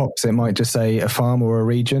for hops it might just say a farm or a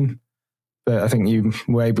region. But I think you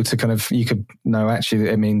were able to you could know actually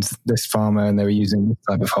that it means this farmer and they were using this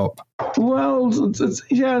type of hop. Well,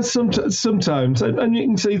 yeah, sometimes. And you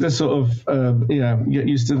can see the sort of, get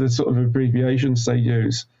used to the sort of abbreviations they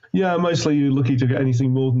use. Yeah, mostly you're lucky to get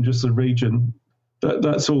anything more than just a region.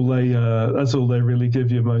 That's all they really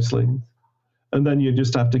give you mostly. and then you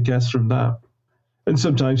just have to guess from that. And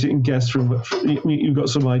sometimes you can guess from you've got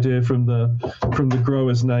some idea from the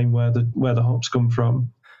grower's name where the hops come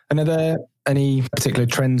from. And are there any particular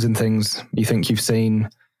trends and things you think you've seen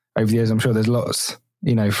over the years? I'm sure there's lots,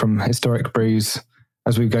 from historic brews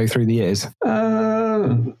as we go through the years.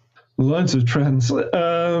 Loads of trends.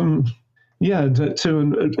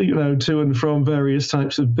 To and from various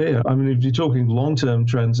types of beer. I mean, if you're talking long-term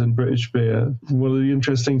trends in British beer, one of the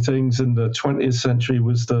interesting things in the 20th century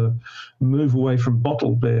was the move away from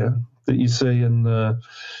bottled beer that you see in the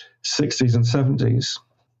 60s and 70s,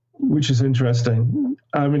 which is interesting.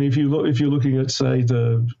 I mean, if you're looking at, say,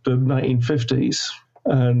 the 1950s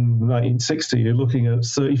and 1960, you're looking at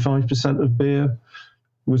 35% of beer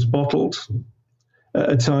was bottled, at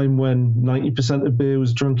a time when 90% of beer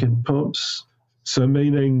was drunk in pubs. So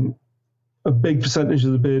meaning a big percentage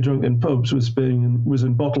of the beer drunk in pubs was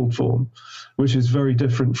in bottled form, which is very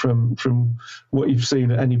different from what you've seen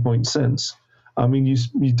at any point since. I mean,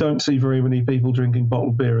 you don't see very many people drinking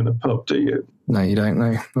bottled beer in a pub, do you? No, you don't.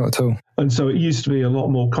 No, not at all. And so it used to be a lot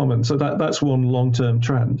more common. So that's one long-term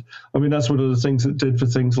trend. I mean, that's one of the things it did for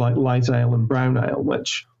things like light ale and brown ale,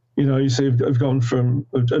 which, you see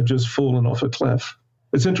have just fallen off a cliff.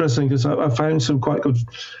 It's interesting because I found some quite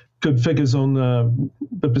good figures on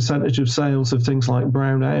the percentage of sales of things like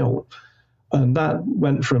brown ale. And that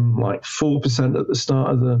went from like 4% at the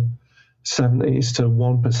start of the 70s to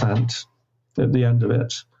 1% at the end of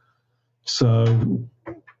it. So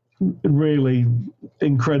really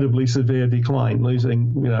incredibly severe decline,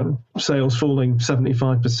 losing, sales falling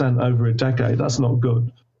 75% over a decade. That's not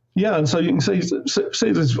good. Yeah, and so you can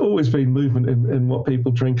see there's always been movement in what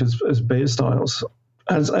people drink as beer styles.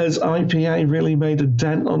 Has IPA really made a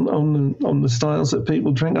dent on the styles that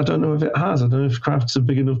people drink? I don't know if it has. I don't know if craft's a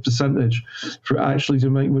big enough percentage for it actually to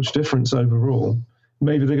make much difference overall.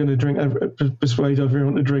 Maybe they're going to persuade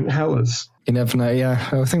everyone to drink Helles. You never know, yeah.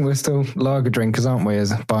 I think we're still lager drinkers, aren't we,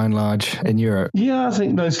 as by and large in Europe? Yeah, I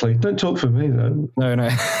think mostly. Don't talk for me, though. No.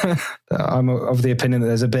 I'm of the opinion that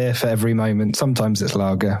there's a beer for every moment. Sometimes it's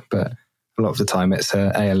lager, but a lot of the time it's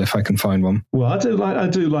ale if I can find one. Well, I do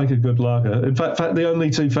like a good lager. In fact, the only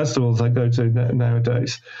two festivals I go to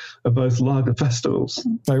nowadays are both lager festivals.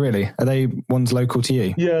 Oh, really? Are they ones local to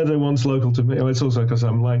you? Yeah, they're ones local to me. Oh, it's also because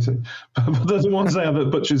I'm lazy. But they're the ones they have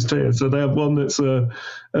at Butcher's Tea. So they have one that's a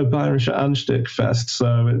Bayerische Anstich Fest.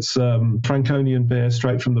 So it's Franconian beer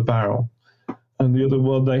straight from the barrel. And the other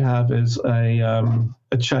one they have is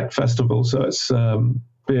a Czech festival. So it's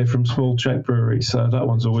beer from small Czech breweries, so that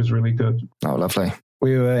one's always really good. Oh, lovely.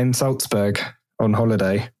 We were in Salzburg on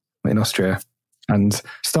holiday in Austria and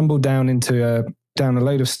stumbled down a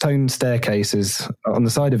load of stone staircases on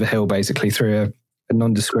the side of a hill, basically through a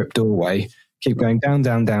nondescript doorway. Keep going down,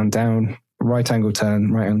 right angle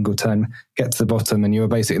turn, get to the bottom, and you're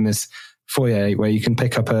basically in this foyer where you can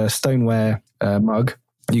pick up a stoneware mug.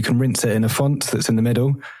 You can rinse it in a font that's in the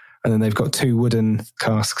middle. And then they've got two wooden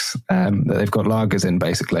casks that they've got lagers in,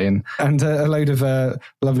 basically, and a load of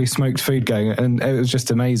lovely smoked food going. And it was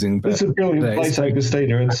just amazing. But it's a brilliant place,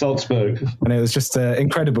 Augustina in Salzburg. And it was just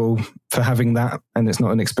incredible for having that. And it's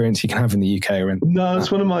not an experience you can have in the UK or in. No,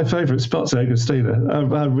 it's one of my favourite spots, Augustina.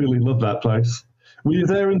 I really love that place. Were you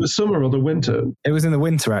there in the summer or the winter? It was in the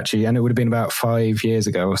winter, actually, and it would have been about 5 years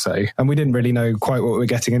ago or so. And we didn't really know quite what we were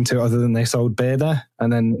getting into other than they sold beer there.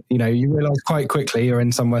 And then, you realise quite quickly you're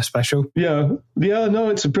in somewhere special. Yeah, no,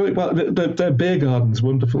 it's a brilliant... Their beer garden's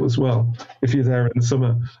wonderful as well, if you're there in the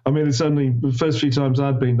summer. I mean, it's only... The first few times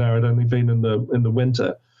I'd been there, I'd only been in the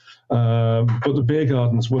winter. But the beer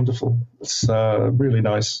garden's wonderful. It's really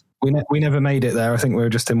nice. We never made it there. I think we were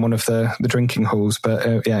just in one of the drinking halls.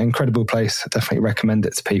 But yeah, incredible place. I definitely recommend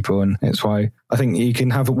it to people. And it's why I think you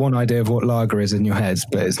can have one idea of what lager is in your head,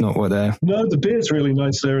 but it's not what they're... No, the beer's really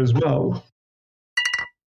nice there as well.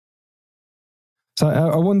 So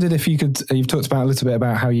I wondered if you've talked about a little bit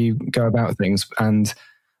about how you go about things. And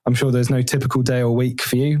I'm sure there's no typical day or week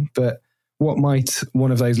for you, but what might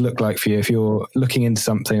one of those look like for you if you're looking into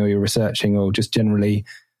something or you're researching or just generally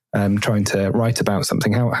trying to write about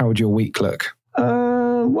something? How would your week look?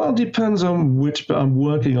 Well, it depends on which bit I'm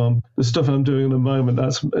working on. The stuff I'm doing at the moment,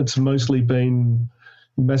 it's mostly been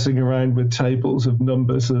messing around with tables of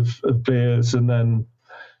numbers of beers and then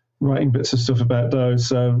writing bits of stuff about those.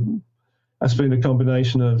 So that's been a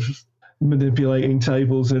combination of manipulating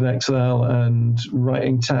tables in Excel and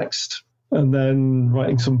writing text and then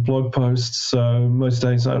writing some blog posts. So most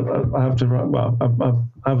days I have to write,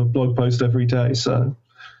 I have a blog post every day. So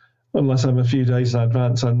unless I'm a few days in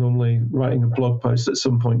advance, I'm normally writing a blog post at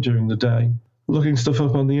some point during the day. Looking stuff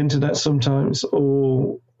up on the internet sometimes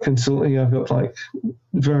or consulting. I've got like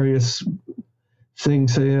various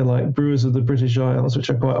things here like Brewers of the British Isles, which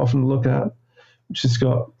I quite often look at, which has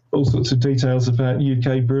got all sorts of details about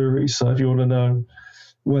UK breweries. So if you want to know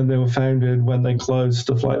when they were founded, when they closed,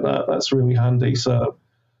 stuff like that, that's really handy. So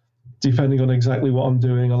depending on exactly what I'm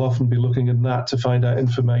doing, I'll often be looking at that to find out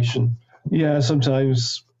information. Yeah,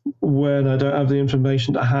 sometimes when I don't have the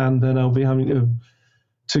information to hand, then I'll be having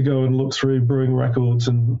to go and look through brewing records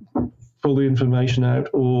and pull the information out,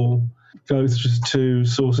 or go to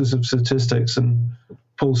sources of statistics and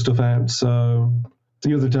pull stuff out. So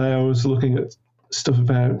the other day I was looking at stuff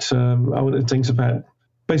about, I wanted things about,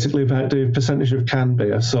 basically about the percentage of canned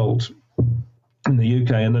beer sold in the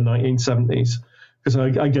UK in the 1970s. Because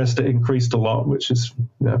I guessed it increased a lot, which is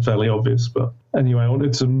fairly obvious. But anyway, I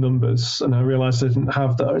wanted some numbers, and I realised I didn't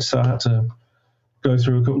have those, so I had to go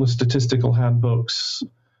through a couple of statistical handbooks.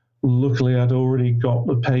 Luckily, I'd already got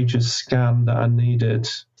the pages scanned that I needed,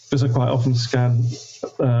 because I quite often scan,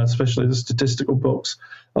 especially the statistical books.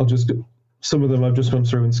 Some of them I've just gone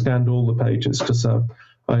through and scanned all the pages, because I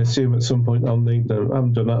assume at some point I'll need them. I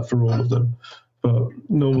haven't done that for all of them, but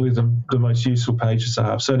normally the most useful pages I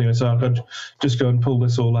have. So anyway, so I could just go and pull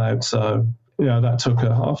this all out. So, that took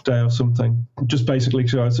a half day or something, just basically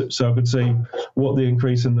so I could see what the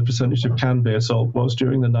increase in the percentage of canned beer sold was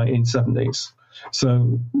during the 1970s.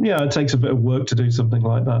 So, it takes a bit of work to do something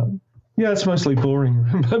like that. Yeah, it's mostly boring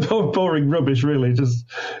rubbish, really.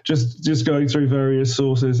 Just going through various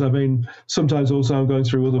sources. I mean, sometimes also I'm going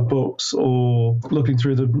through other books or looking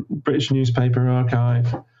through the British newspaper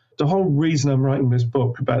archive. The whole reason I'm writing this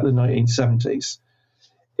book about the 1970s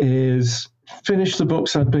is finish the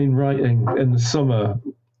books I'd been writing in the summer,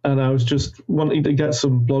 and I was just wanting to get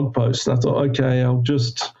some blog posts. I thought, okay, I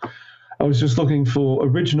was just looking for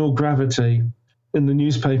original gravity in the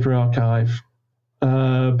newspaper archive,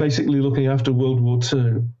 basically looking after World War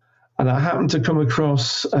II. And I happened to come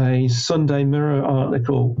across a Sunday Mirror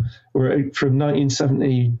article from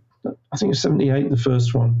 1970, I think it's 78, the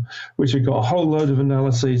first one, which had got a whole load of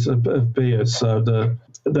analyses of beers. So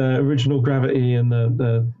the original gravity and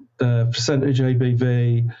the percentage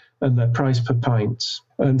ABV and the price per pint.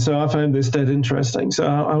 And so I found this dead interesting. So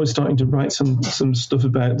I was starting to write some stuff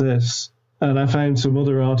about this. And I found some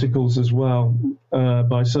other articles as well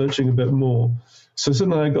by searching a bit more. So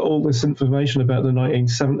suddenly I got all this information about the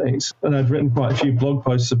 1970s, and I'd written quite a few blog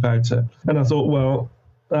posts about it. And I thought, well,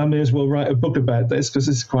 I may as well write a book about this because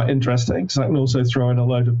it's quite interesting, because I can also throw in a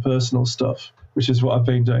load of personal stuff, which is what I've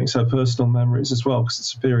been doing. So personal memories as well, because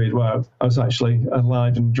it's a period where I was actually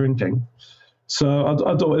alive and drinking. So I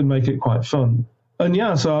thought it'd make it quite fun. And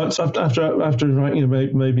so after writing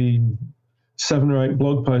maybe 7 or 8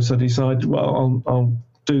 blog posts, I decided, well, I'll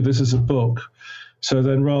do this as a book. So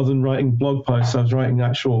then rather than writing blog posts, I was writing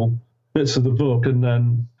actual bits of the book and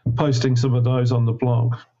then posting some of those on the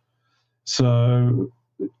blog. So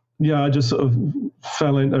I just sort of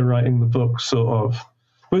fell into writing the book, sort of.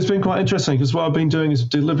 But it's been quite interesting, because what I've been doing is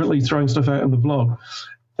deliberately throwing stuff out on the blog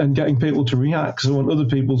and getting people to react, because I want other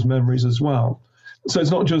people's memories as well. So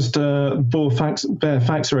it's not just bare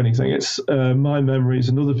facts or anything. It's my memories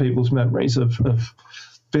and other people's memories of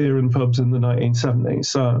beer and pubs in the 1970s.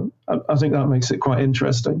 So I think that makes it quite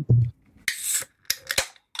interesting.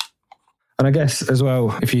 And I guess as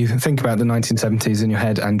well, if you think about the 1970s in your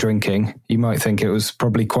head and drinking, you might think it was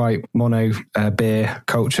probably quite mono beer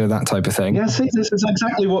culture, that type of thing. Yeah, see, this is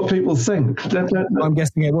exactly what people think. I'm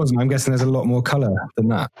guessing it wasn't. I'm guessing there's a lot more colour than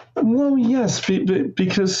that. Well, yes,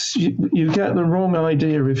 because you get the wrong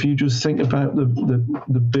idea if you just think about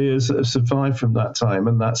the beers that have survived from that time,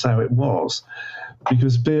 and that's how it was.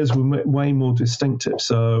 Because beers were way more distinctive.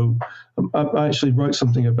 So I actually wrote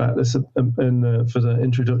something about this for the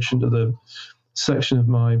introduction to the section of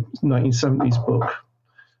my 1970s book,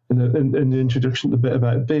 in the introduction to the bit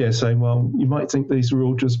about beer, saying, well, you might think these were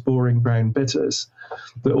all just boring brown bitters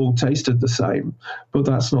that all tasted the same, but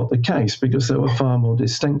that's not the case, because they were far more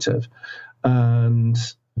distinctive. And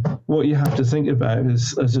what you have to think about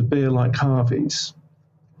is a beer like Harvey's,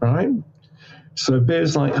 right? So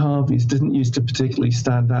beers like Harvey's didn't used to particularly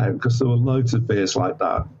stand out, because there were loads of beers like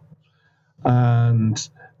that. And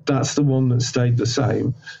that's the one that stayed the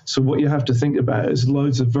same. So what you have to think about is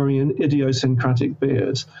loads of very idiosyncratic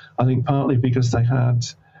beers, I think partly because they had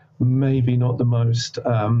maybe not the most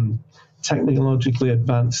technologically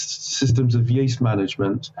advanced systems of yeast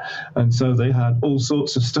management. And so they had all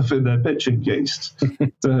sorts of stuff in their bitching yeast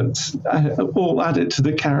that all added to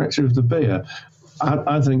the character of the beer.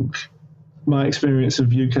 I think my experience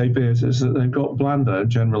of UK beers is that they've got blander,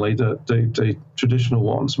 generally, the traditional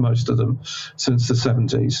ones, most of them, since the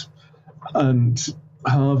 70s. And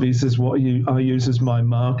Harvey's is what I use as my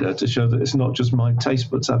marker to show that it's not just my taste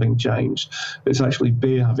buds having changed, it's actually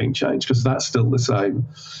beer having changed, because that's still the same.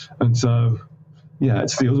 And so, yeah,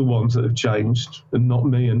 it's the other ones that have changed, and not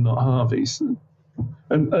me and not Harvey's.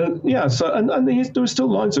 And there were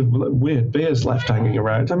still loads of weird beers left hanging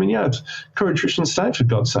around. I mean, yeah, Courage Rich and Stout, for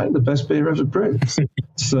God's sake, the best beer ever brewed.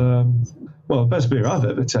 It's the best beer I've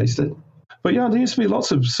ever tasted. But yeah, there used to be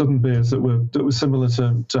lots of Southern beers that were similar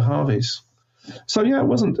to Harvey's. So yeah, it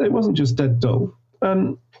wasn't just dead dull.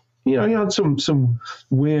 And you had some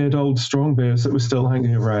weird old strong beers that were still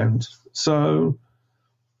hanging around. So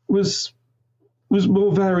it was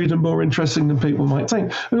more varied and more interesting than people might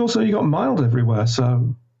think. And also you got mild everywhere,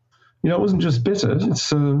 so it wasn't just bitter. It's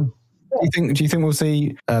Do you think we'll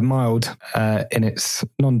see mild in its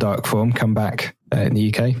non-dark form come back in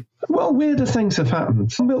the UK? Well, weirder things have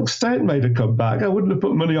happened. Milk Stout made a comeback. I wouldn't have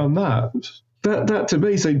put money on that. That to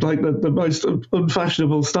me seemed like the most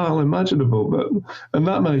unfashionable style imaginable, and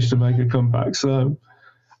that managed to make a comeback. So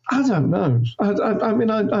I don't know. I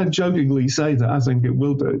mean, I jokingly say that I think it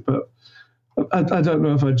will do, but I don't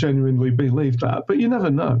know if I genuinely believe that. But you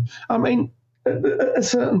never know. I mean, at a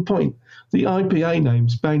certain point, the IPA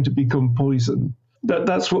name's bound to become poison.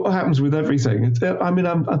 That's what happens with everything.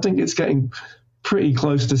 I think it's getting pretty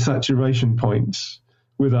close to saturation points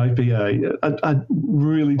with IPA. I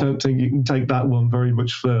really don't think you can take that one very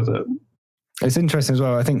much further. It's interesting as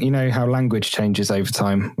well. I think how language changes over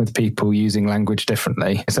time with people using language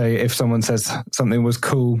differently. So if someone says something was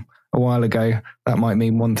cool a while ago, that might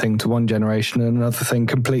mean one thing to one generation and another thing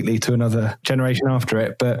completely to another generation after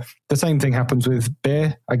it. But the same thing happens with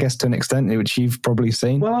beer, I guess, to an extent, which you've probably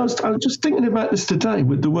seen. Well, I was just thinking about this today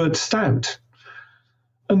with the word stout.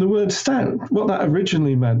 And the word stout, what that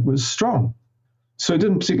originally meant was strong. So it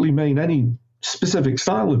didn't particularly mean any specific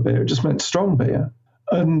style of beer, it just meant strong beer.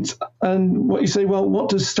 And what you say, well, what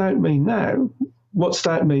does stout mean now? What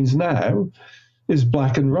stout means now is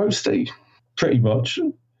black and roasty, pretty much.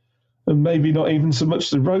 And maybe not even so much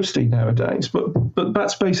the roasty nowadays, but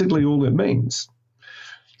that's basically all it means.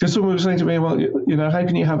 Because someone was saying to me, well, how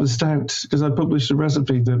can you have a stout? Because I published a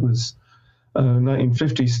recipe that was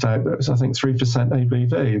 1950 stout that was, I think, 3%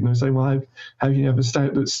 ABV. And they were saying, well, how can you have a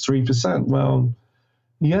stout that's 3%? Well,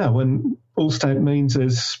 yeah, when all stout means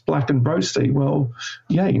is black and roasty, well,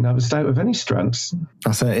 yeah, you can have a stout of any strength.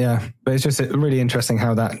 That's it, yeah. But it's just really interesting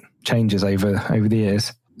how that changes over the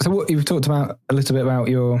years. So what you've talked about a little bit about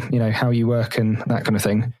your, how you work and that kind of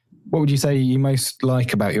thing. What would you say you most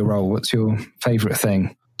like about your role? What's your favourite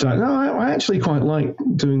thing? No, I actually quite like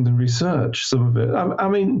doing the research, some of it. I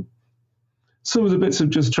mean, some of the bits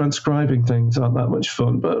of just transcribing things aren't that much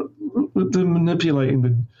fun, but the manipulating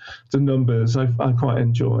the numbers I quite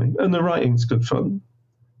enjoy, and the writing's good fun.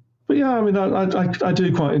 But yeah, I mean, I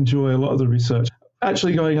do quite enjoy a lot of the research.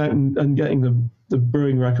 Actually going out and getting the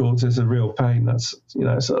brewing records is a real pain. That's,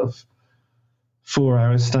 sort of 4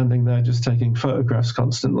 hours standing there just taking photographs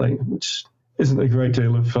constantly, which isn't a great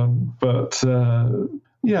deal of fun. But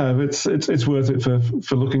yeah, it's worth it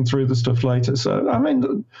for looking through the stuff later. So I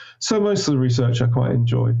mean, most of the research I quite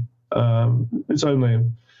enjoy. It's only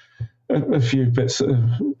a few bits that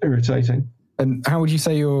are irritating. And how would you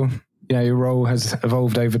say your role has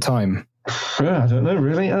evolved over time? I don't know,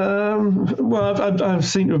 really. Well, I've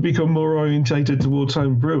seemed to have become more orientated towards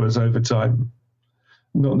home brewers over time.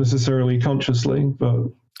 Not necessarily consciously, but...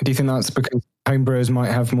 Do you think that's because home brewers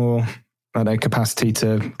might have more capacity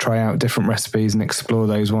to try out different recipes and explore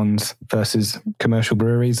those ones versus commercial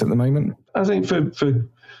breweries at the moment? I think for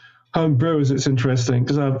home brewers, it's interesting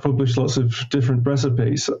because I've published lots of different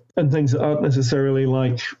recipes and things that aren't necessarily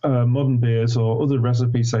like modern beers or other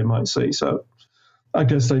recipes they might see. So I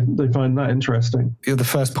guess they find that interesting. You're the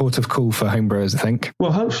first port of call for home brewers, I think.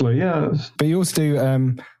 Well, hopefully, yeah. But you also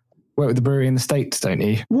do work with the brewery in the States, don't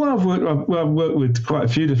you? Well, I've worked with quite a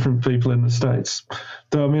few different people in the States.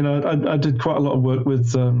 Though, I mean, I did quite a lot of work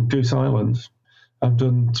with Goose Island. I've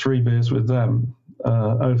done 3 beers with them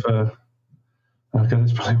over... Okay,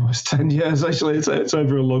 it's probably almost 10 years, actually. It's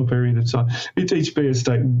over a long period of time. Each beer has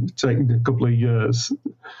taken a couple of years.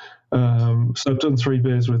 So I've done 3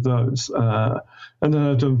 beers with those. And then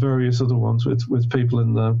I've done various other ones with people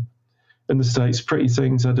in the States. Pretty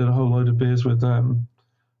Things, I did a whole load of beers with them.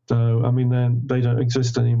 So, I mean, they don't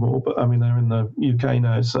exist anymore, but I mean, they're in the UK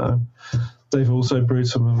now. So they've also brewed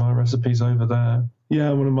some of my recipes over there.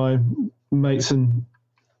 Yeah, one of my mates and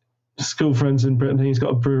school friends in Britain, he's got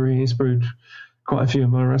a brewery. He's brewed quite a few of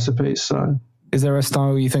my recipes. So, is there a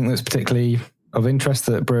style you think that's particularly of interest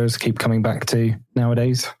that brewers keep coming back to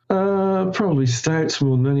nowadays? Probably stouts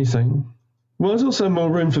more than anything. Well, there's also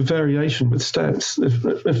more room for variation with stouts.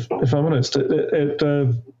 If I'm honest,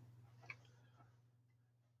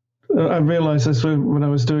 I realised this when I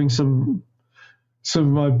was doing some of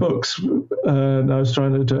my books, and I was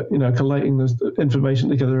trying to, collating the information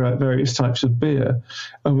together about various types of beer.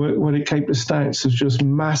 And when it came to stouts, there's just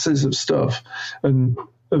masses of stuff and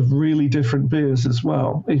of really different beers as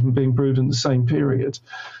well, even being brewed in the same period.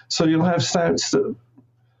 So you'll have stouts that,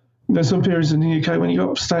 some periods in the UK when you've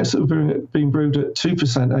got stouts that are being brewed at 2%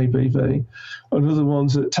 ABV and other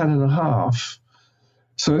ones at 10.5%.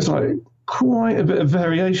 So it's like quite a bit of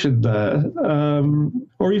variation there,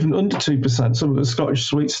 or even under 2%. Some of the Scottish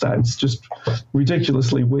sweet stouts just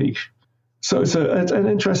ridiculously weak. So it's an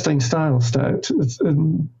interesting style stout.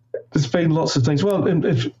 There's been lots of things. Well,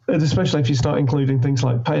 especially if you start including things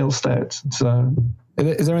like pale stouts. So,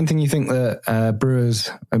 is there anything you think that brewers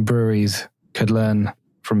and breweries could learn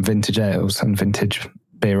from vintage ales and vintage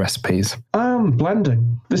beer recipes?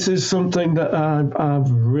 Blending. This is something that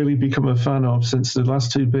I've really become a fan of since the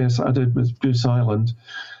last 2 beers that I did with Goose Island,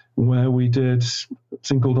 where we did a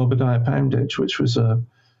thing called Obadiah Poundage, which was a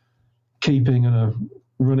keeping and a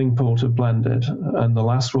running porter blended, and the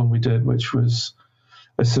last one we did, which was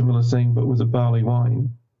a similar thing but with a barley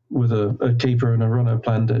wine, with a keeper and a runner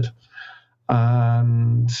blended.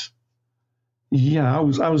 And yeah, I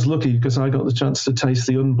was lucky because I got the chance to taste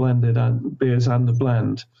the unblended beers and the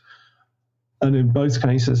blend. And in both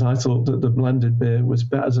cases, I thought that the blended beer was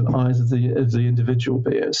better than either of the individual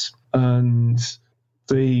beers. And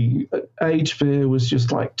the aged beer was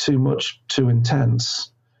just like too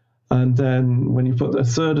intense. And then when you put a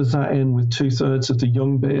third of that in with 2/3 of the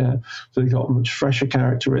young beer, they got much fresher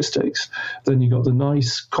characteristics. Then you got the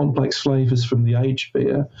nice complex flavors from the aged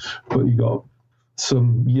beer, but you got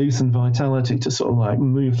some youth and vitality to sort of like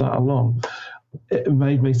move that along. It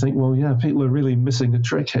made me think, well, yeah, people are really missing a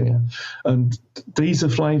trick here. And these are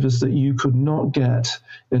flavors that you could not get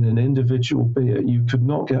in an individual beer. You could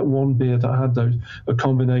not get one beer that had a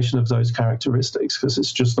combination of those characteristics because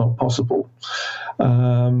it's just not possible.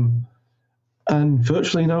 And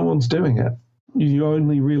virtually no one's doing it. You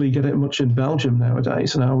only really get it much in Belgium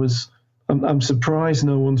nowadays. And I'm surprised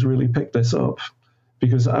no one's really picked this up,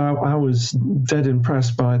 because I was dead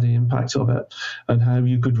impressed by the impact of it and how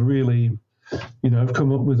you could really, have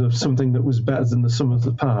come up with something that was better than the sum of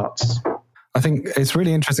the parts. I think it's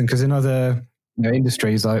really interesting because in other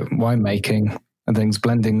industries like winemaking and things,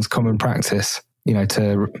 blending's common practice,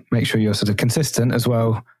 to make sure you're sort of consistent as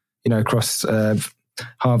well, across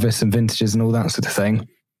harvests and vintages and all that sort of thing.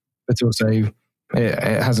 But also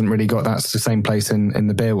it hasn't really got that same place in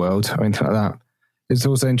the beer world or anything like that. It's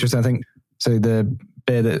also interesting, I think, so the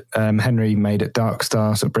beer that Henry made at Dark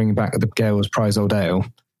Star, sort of bringing back the Gale's Prize Old Ale,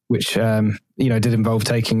 which, did involve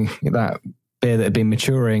taking that beer that had been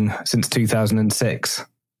maturing since 2006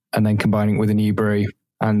 and then combining it with a new brew.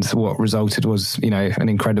 And what resulted was, an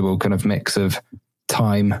incredible kind of mix of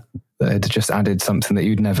time that had just added something that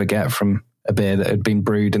you'd never get from a beer that had been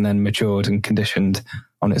brewed and then matured and conditioned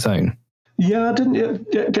on its own. Yeah, I didn't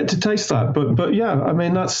yet get to taste that, but yeah, I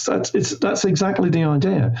mean that's exactly the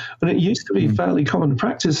idea, and it used to be fairly common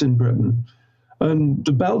practice in Britain, and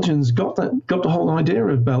the Belgians got the whole idea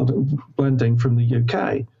of blending from the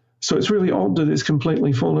UK. So it's really odd that it's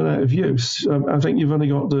completely fallen out of use. I think you've only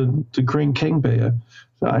got the Green King beer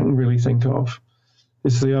that I can really think of.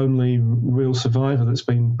 It's the only real survivor that's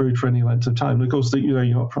been brewed for any length of time. And of course,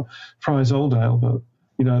 you got Prize Old Ale, but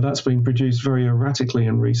that's been produced very erratically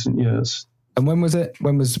in recent years. And when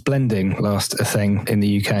was blending last a thing in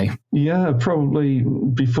the UK? Yeah, probably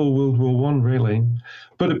before World War I, really.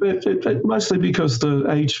 But it mostly because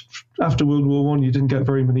the age after World War I, you didn't get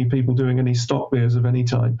very many people doing any stock beers of any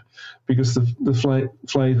type, because the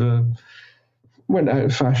flavour went out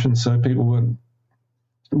of fashion, so people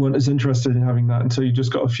weren't as interested in having that until you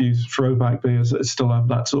just got a few throwback beers that still have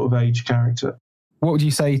that sort of age character. What would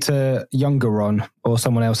you say to younger Ron or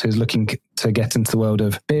someone else who's looking to get into the world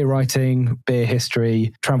of beer writing, beer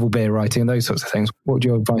history, travel beer writing, and those sorts of things? What would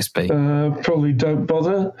your advice be? Probably don't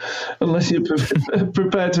bother unless you're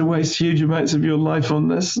prepared to waste huge amounts of your life on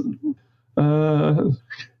this.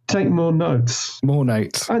 Take more notes. More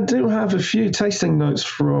notes. I do have a few tasting notes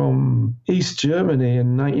from East Germany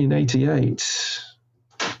in 1988.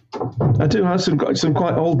 I do have some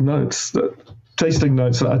quite old notes, tasting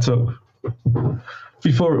notes that I took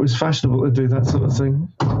before it was fashionable to do that sort of thing.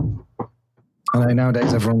 I know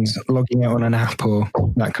nowadays everyone's logging out on an app or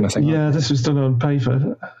that kind of thing. Yeah, this was done on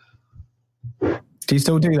paper. Do you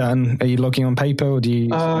still do that? And are you logging on paper, or do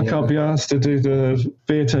you? I can't be asked to do the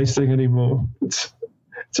beer tasting anymore.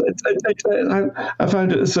 So I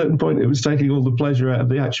found at a certain point it was taking all the pleasure out of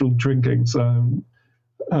the actual drinking. So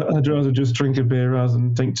I'd rather just drink a beer rather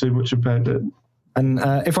than think too much about it. And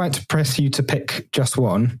if I had to press you to pick just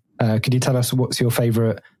one, could you tell us what's your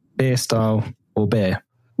favourite beer style or beer?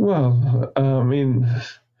 Well, I mean,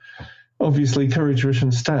 obviously Courage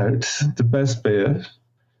Russian Stout, the best beer.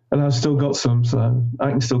 And I've still got some, so I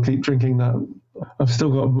can still keep drinking that. I've still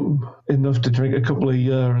got enough to drink a couple a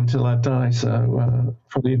year until I die, so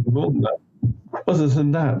probably even more than that. Other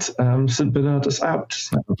than that, St. Bernardus Out.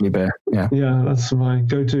 Lovely beer, yeah. Yeah, that's my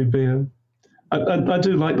go-to beer. I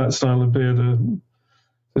do like that style of beer,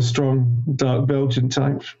 the strong, dark Belgian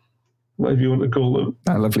type, whatever you want to call them.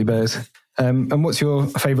 Lovely beers. And what's your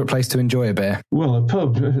favourite place to enjoy a beer? Well, a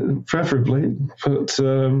pub, preferably, but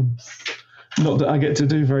not that I get to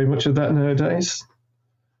do very much of that nowadays.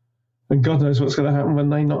 And God knows what's going to happen when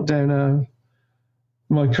they knock down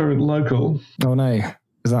my current local. Oh, no.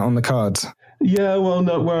 Is that on the cards? Yeah, well,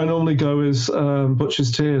 no, where I normally go is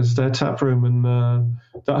Butcher's Tears, their tap room, and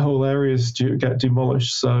that whole area is due to get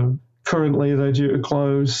demolished. So currently they're due to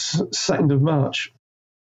close 2nd of March.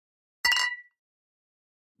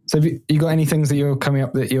 So have you got any things that you're coming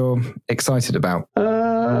up that you're excited about?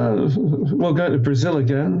 Well, going to Brazil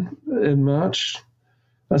again in March.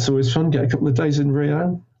 That's always fun. Get a couple of days in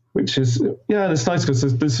Rio, which is, yeah, it's nice because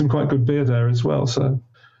there's some quite good beer there as well. So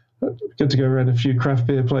get to go around a few craft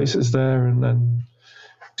beer places there and then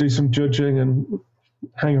do some judging and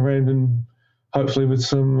hang around and hopefully with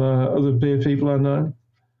some other beer people I know.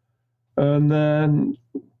 And then,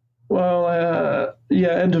 well,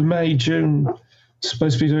 end of May, June,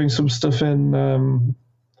 supposed to be doing some stuff in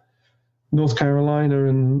North Carolina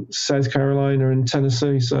and South Carolina and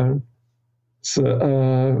Tennessee. So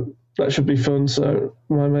that should be fun. So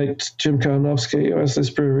my mate Jim Karnowski, who has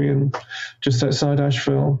this brewery just outside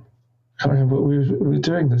Asheville, I can't remember what we were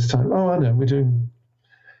doing this time. Oh, I know, we're doing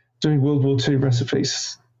World War II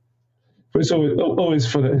recipes. But it's always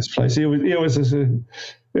fun at his place. He always has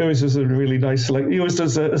a really nice selection. He always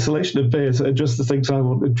does a selection of beers that are just the things I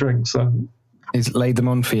want to drink. So he's laid them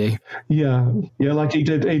on for you. Yeah, like he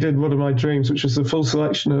did one of my dreams, which was a full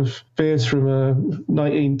selection of beers from a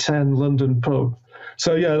 1910 London pub.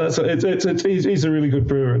 So yeah, he's a really good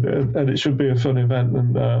brewer, and it should be a fun event.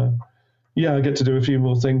 And I get to do a few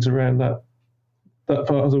more things around that part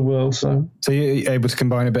of the world. So you're able to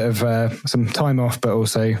combine a bit of some time off, but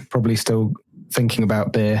also probably still thinking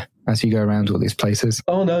about beer as you go around all these places.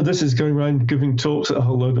 Oh no, this is going around giving talks at a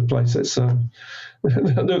whole load of places. So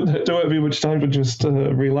there won't be much time for just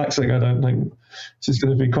relaxing, I don't think. It's just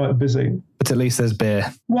going to be quite busy. But at least there's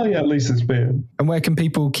beer. Well, yeah, at least there's beer. And where can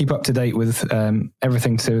people keep up to date with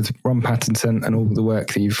everything to do with Ron Pattinson and all the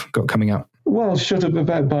work that you've got coming up? Well, shut up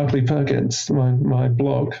about Barclay Perkins, my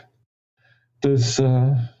blog. There's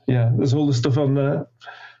all the stuff on there.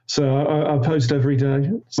 So I post every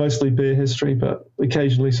day. It's mostly beer history, but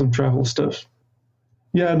occasionally some travel stuff.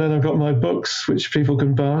 Yeah, and then I've got my books, which people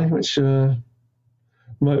can buy, which my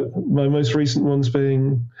most recent ones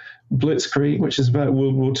being Blitzkrieg, which is about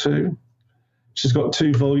World War II, which has got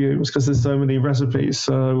 2 volumes because there's so many recipes.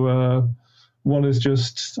 So one is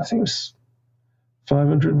just, I think it was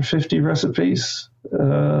 550 recipes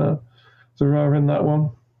there are in that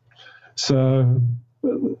one. So,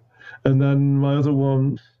 and then my other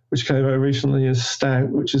one, which came out recently, is Stout,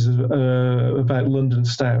 which is about London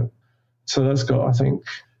Stout. So that's got, I think,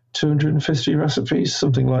 250 recipes,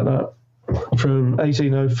 something like that, from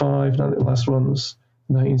 1805. And the last one's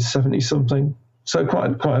 1970-something. So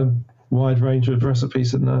quite a wide range of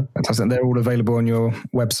recipes in there. Fantastic. They're all available on your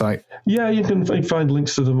website? Yeah, you can find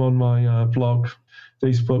links to them on my blog,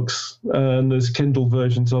 these books. And there's Kindle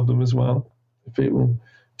versions of them as well. If people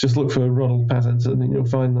just look for Ronald Pattinson and you'll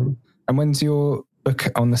find them. And when's your book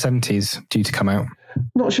on the 70s due to come out?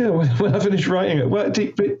 Not sure when I finish writing it. Well,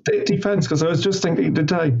 it depends, because I was just thinking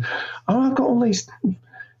today, I've got all these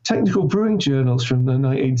technical brewing journals from the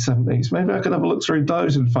 1970s. Maybe I could have a look through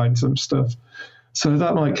those and find some stuff. So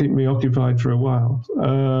that might keep me occupied for a while.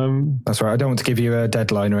 That's right. I don't want to give you a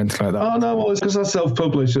deadline or anything like that. Oh, no, well, it's because I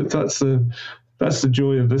self-publish it. That's the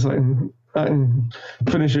joy of this. I can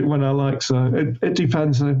finish it when I like. So it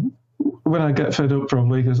depends. When I get fed up,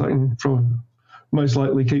 probably, because I can probably most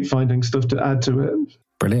likely keep finding stuff to add to it.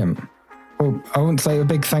 Brilliant. Well, I want to say a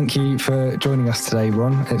big thank you for joining us today,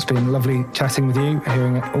 Ron. It's been lovely chatting with you,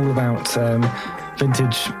 hearing all about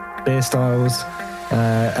vintage beer styles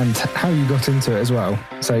and how you got into it as well.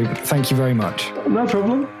 So thank you very much. No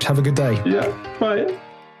problem. Have a good day. Yeah, bye.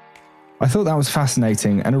 I thought that was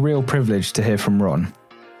fascinating and a real privilege to hear from Ron.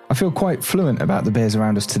 I feel quite fluent about the beers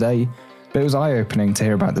around us today, but it was eye-opening to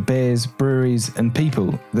hear about the beers, breweries and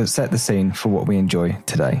people that set the scene for what we enjoy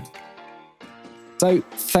today. So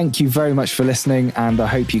thank you very much for listening, and I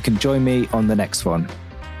hope you can join me on the next one.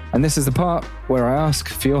 And this is the part where I ask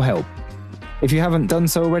for your help. If you haven't done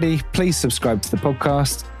so already, please subscribe to the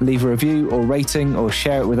podcast, leave a review or rating, or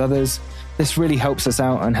share it with others. This really helps us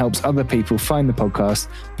out and helps other people find the podcast,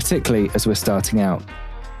 particularly as we're starting out.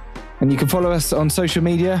 And you can follow us on social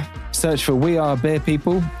media, search for We Are Beer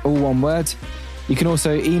People, all one word. You can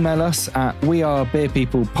also email us at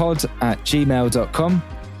wearebeerpeoplepod@gmail.com.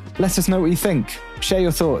 Let us know what you think, share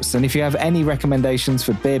your thoughts, and if you have any recommendations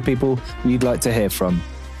for beer people you'd like to hear from.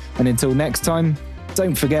 And until next time,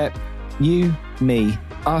 don't forget, you, me,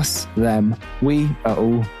 us, them, we are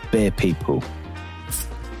all beer people.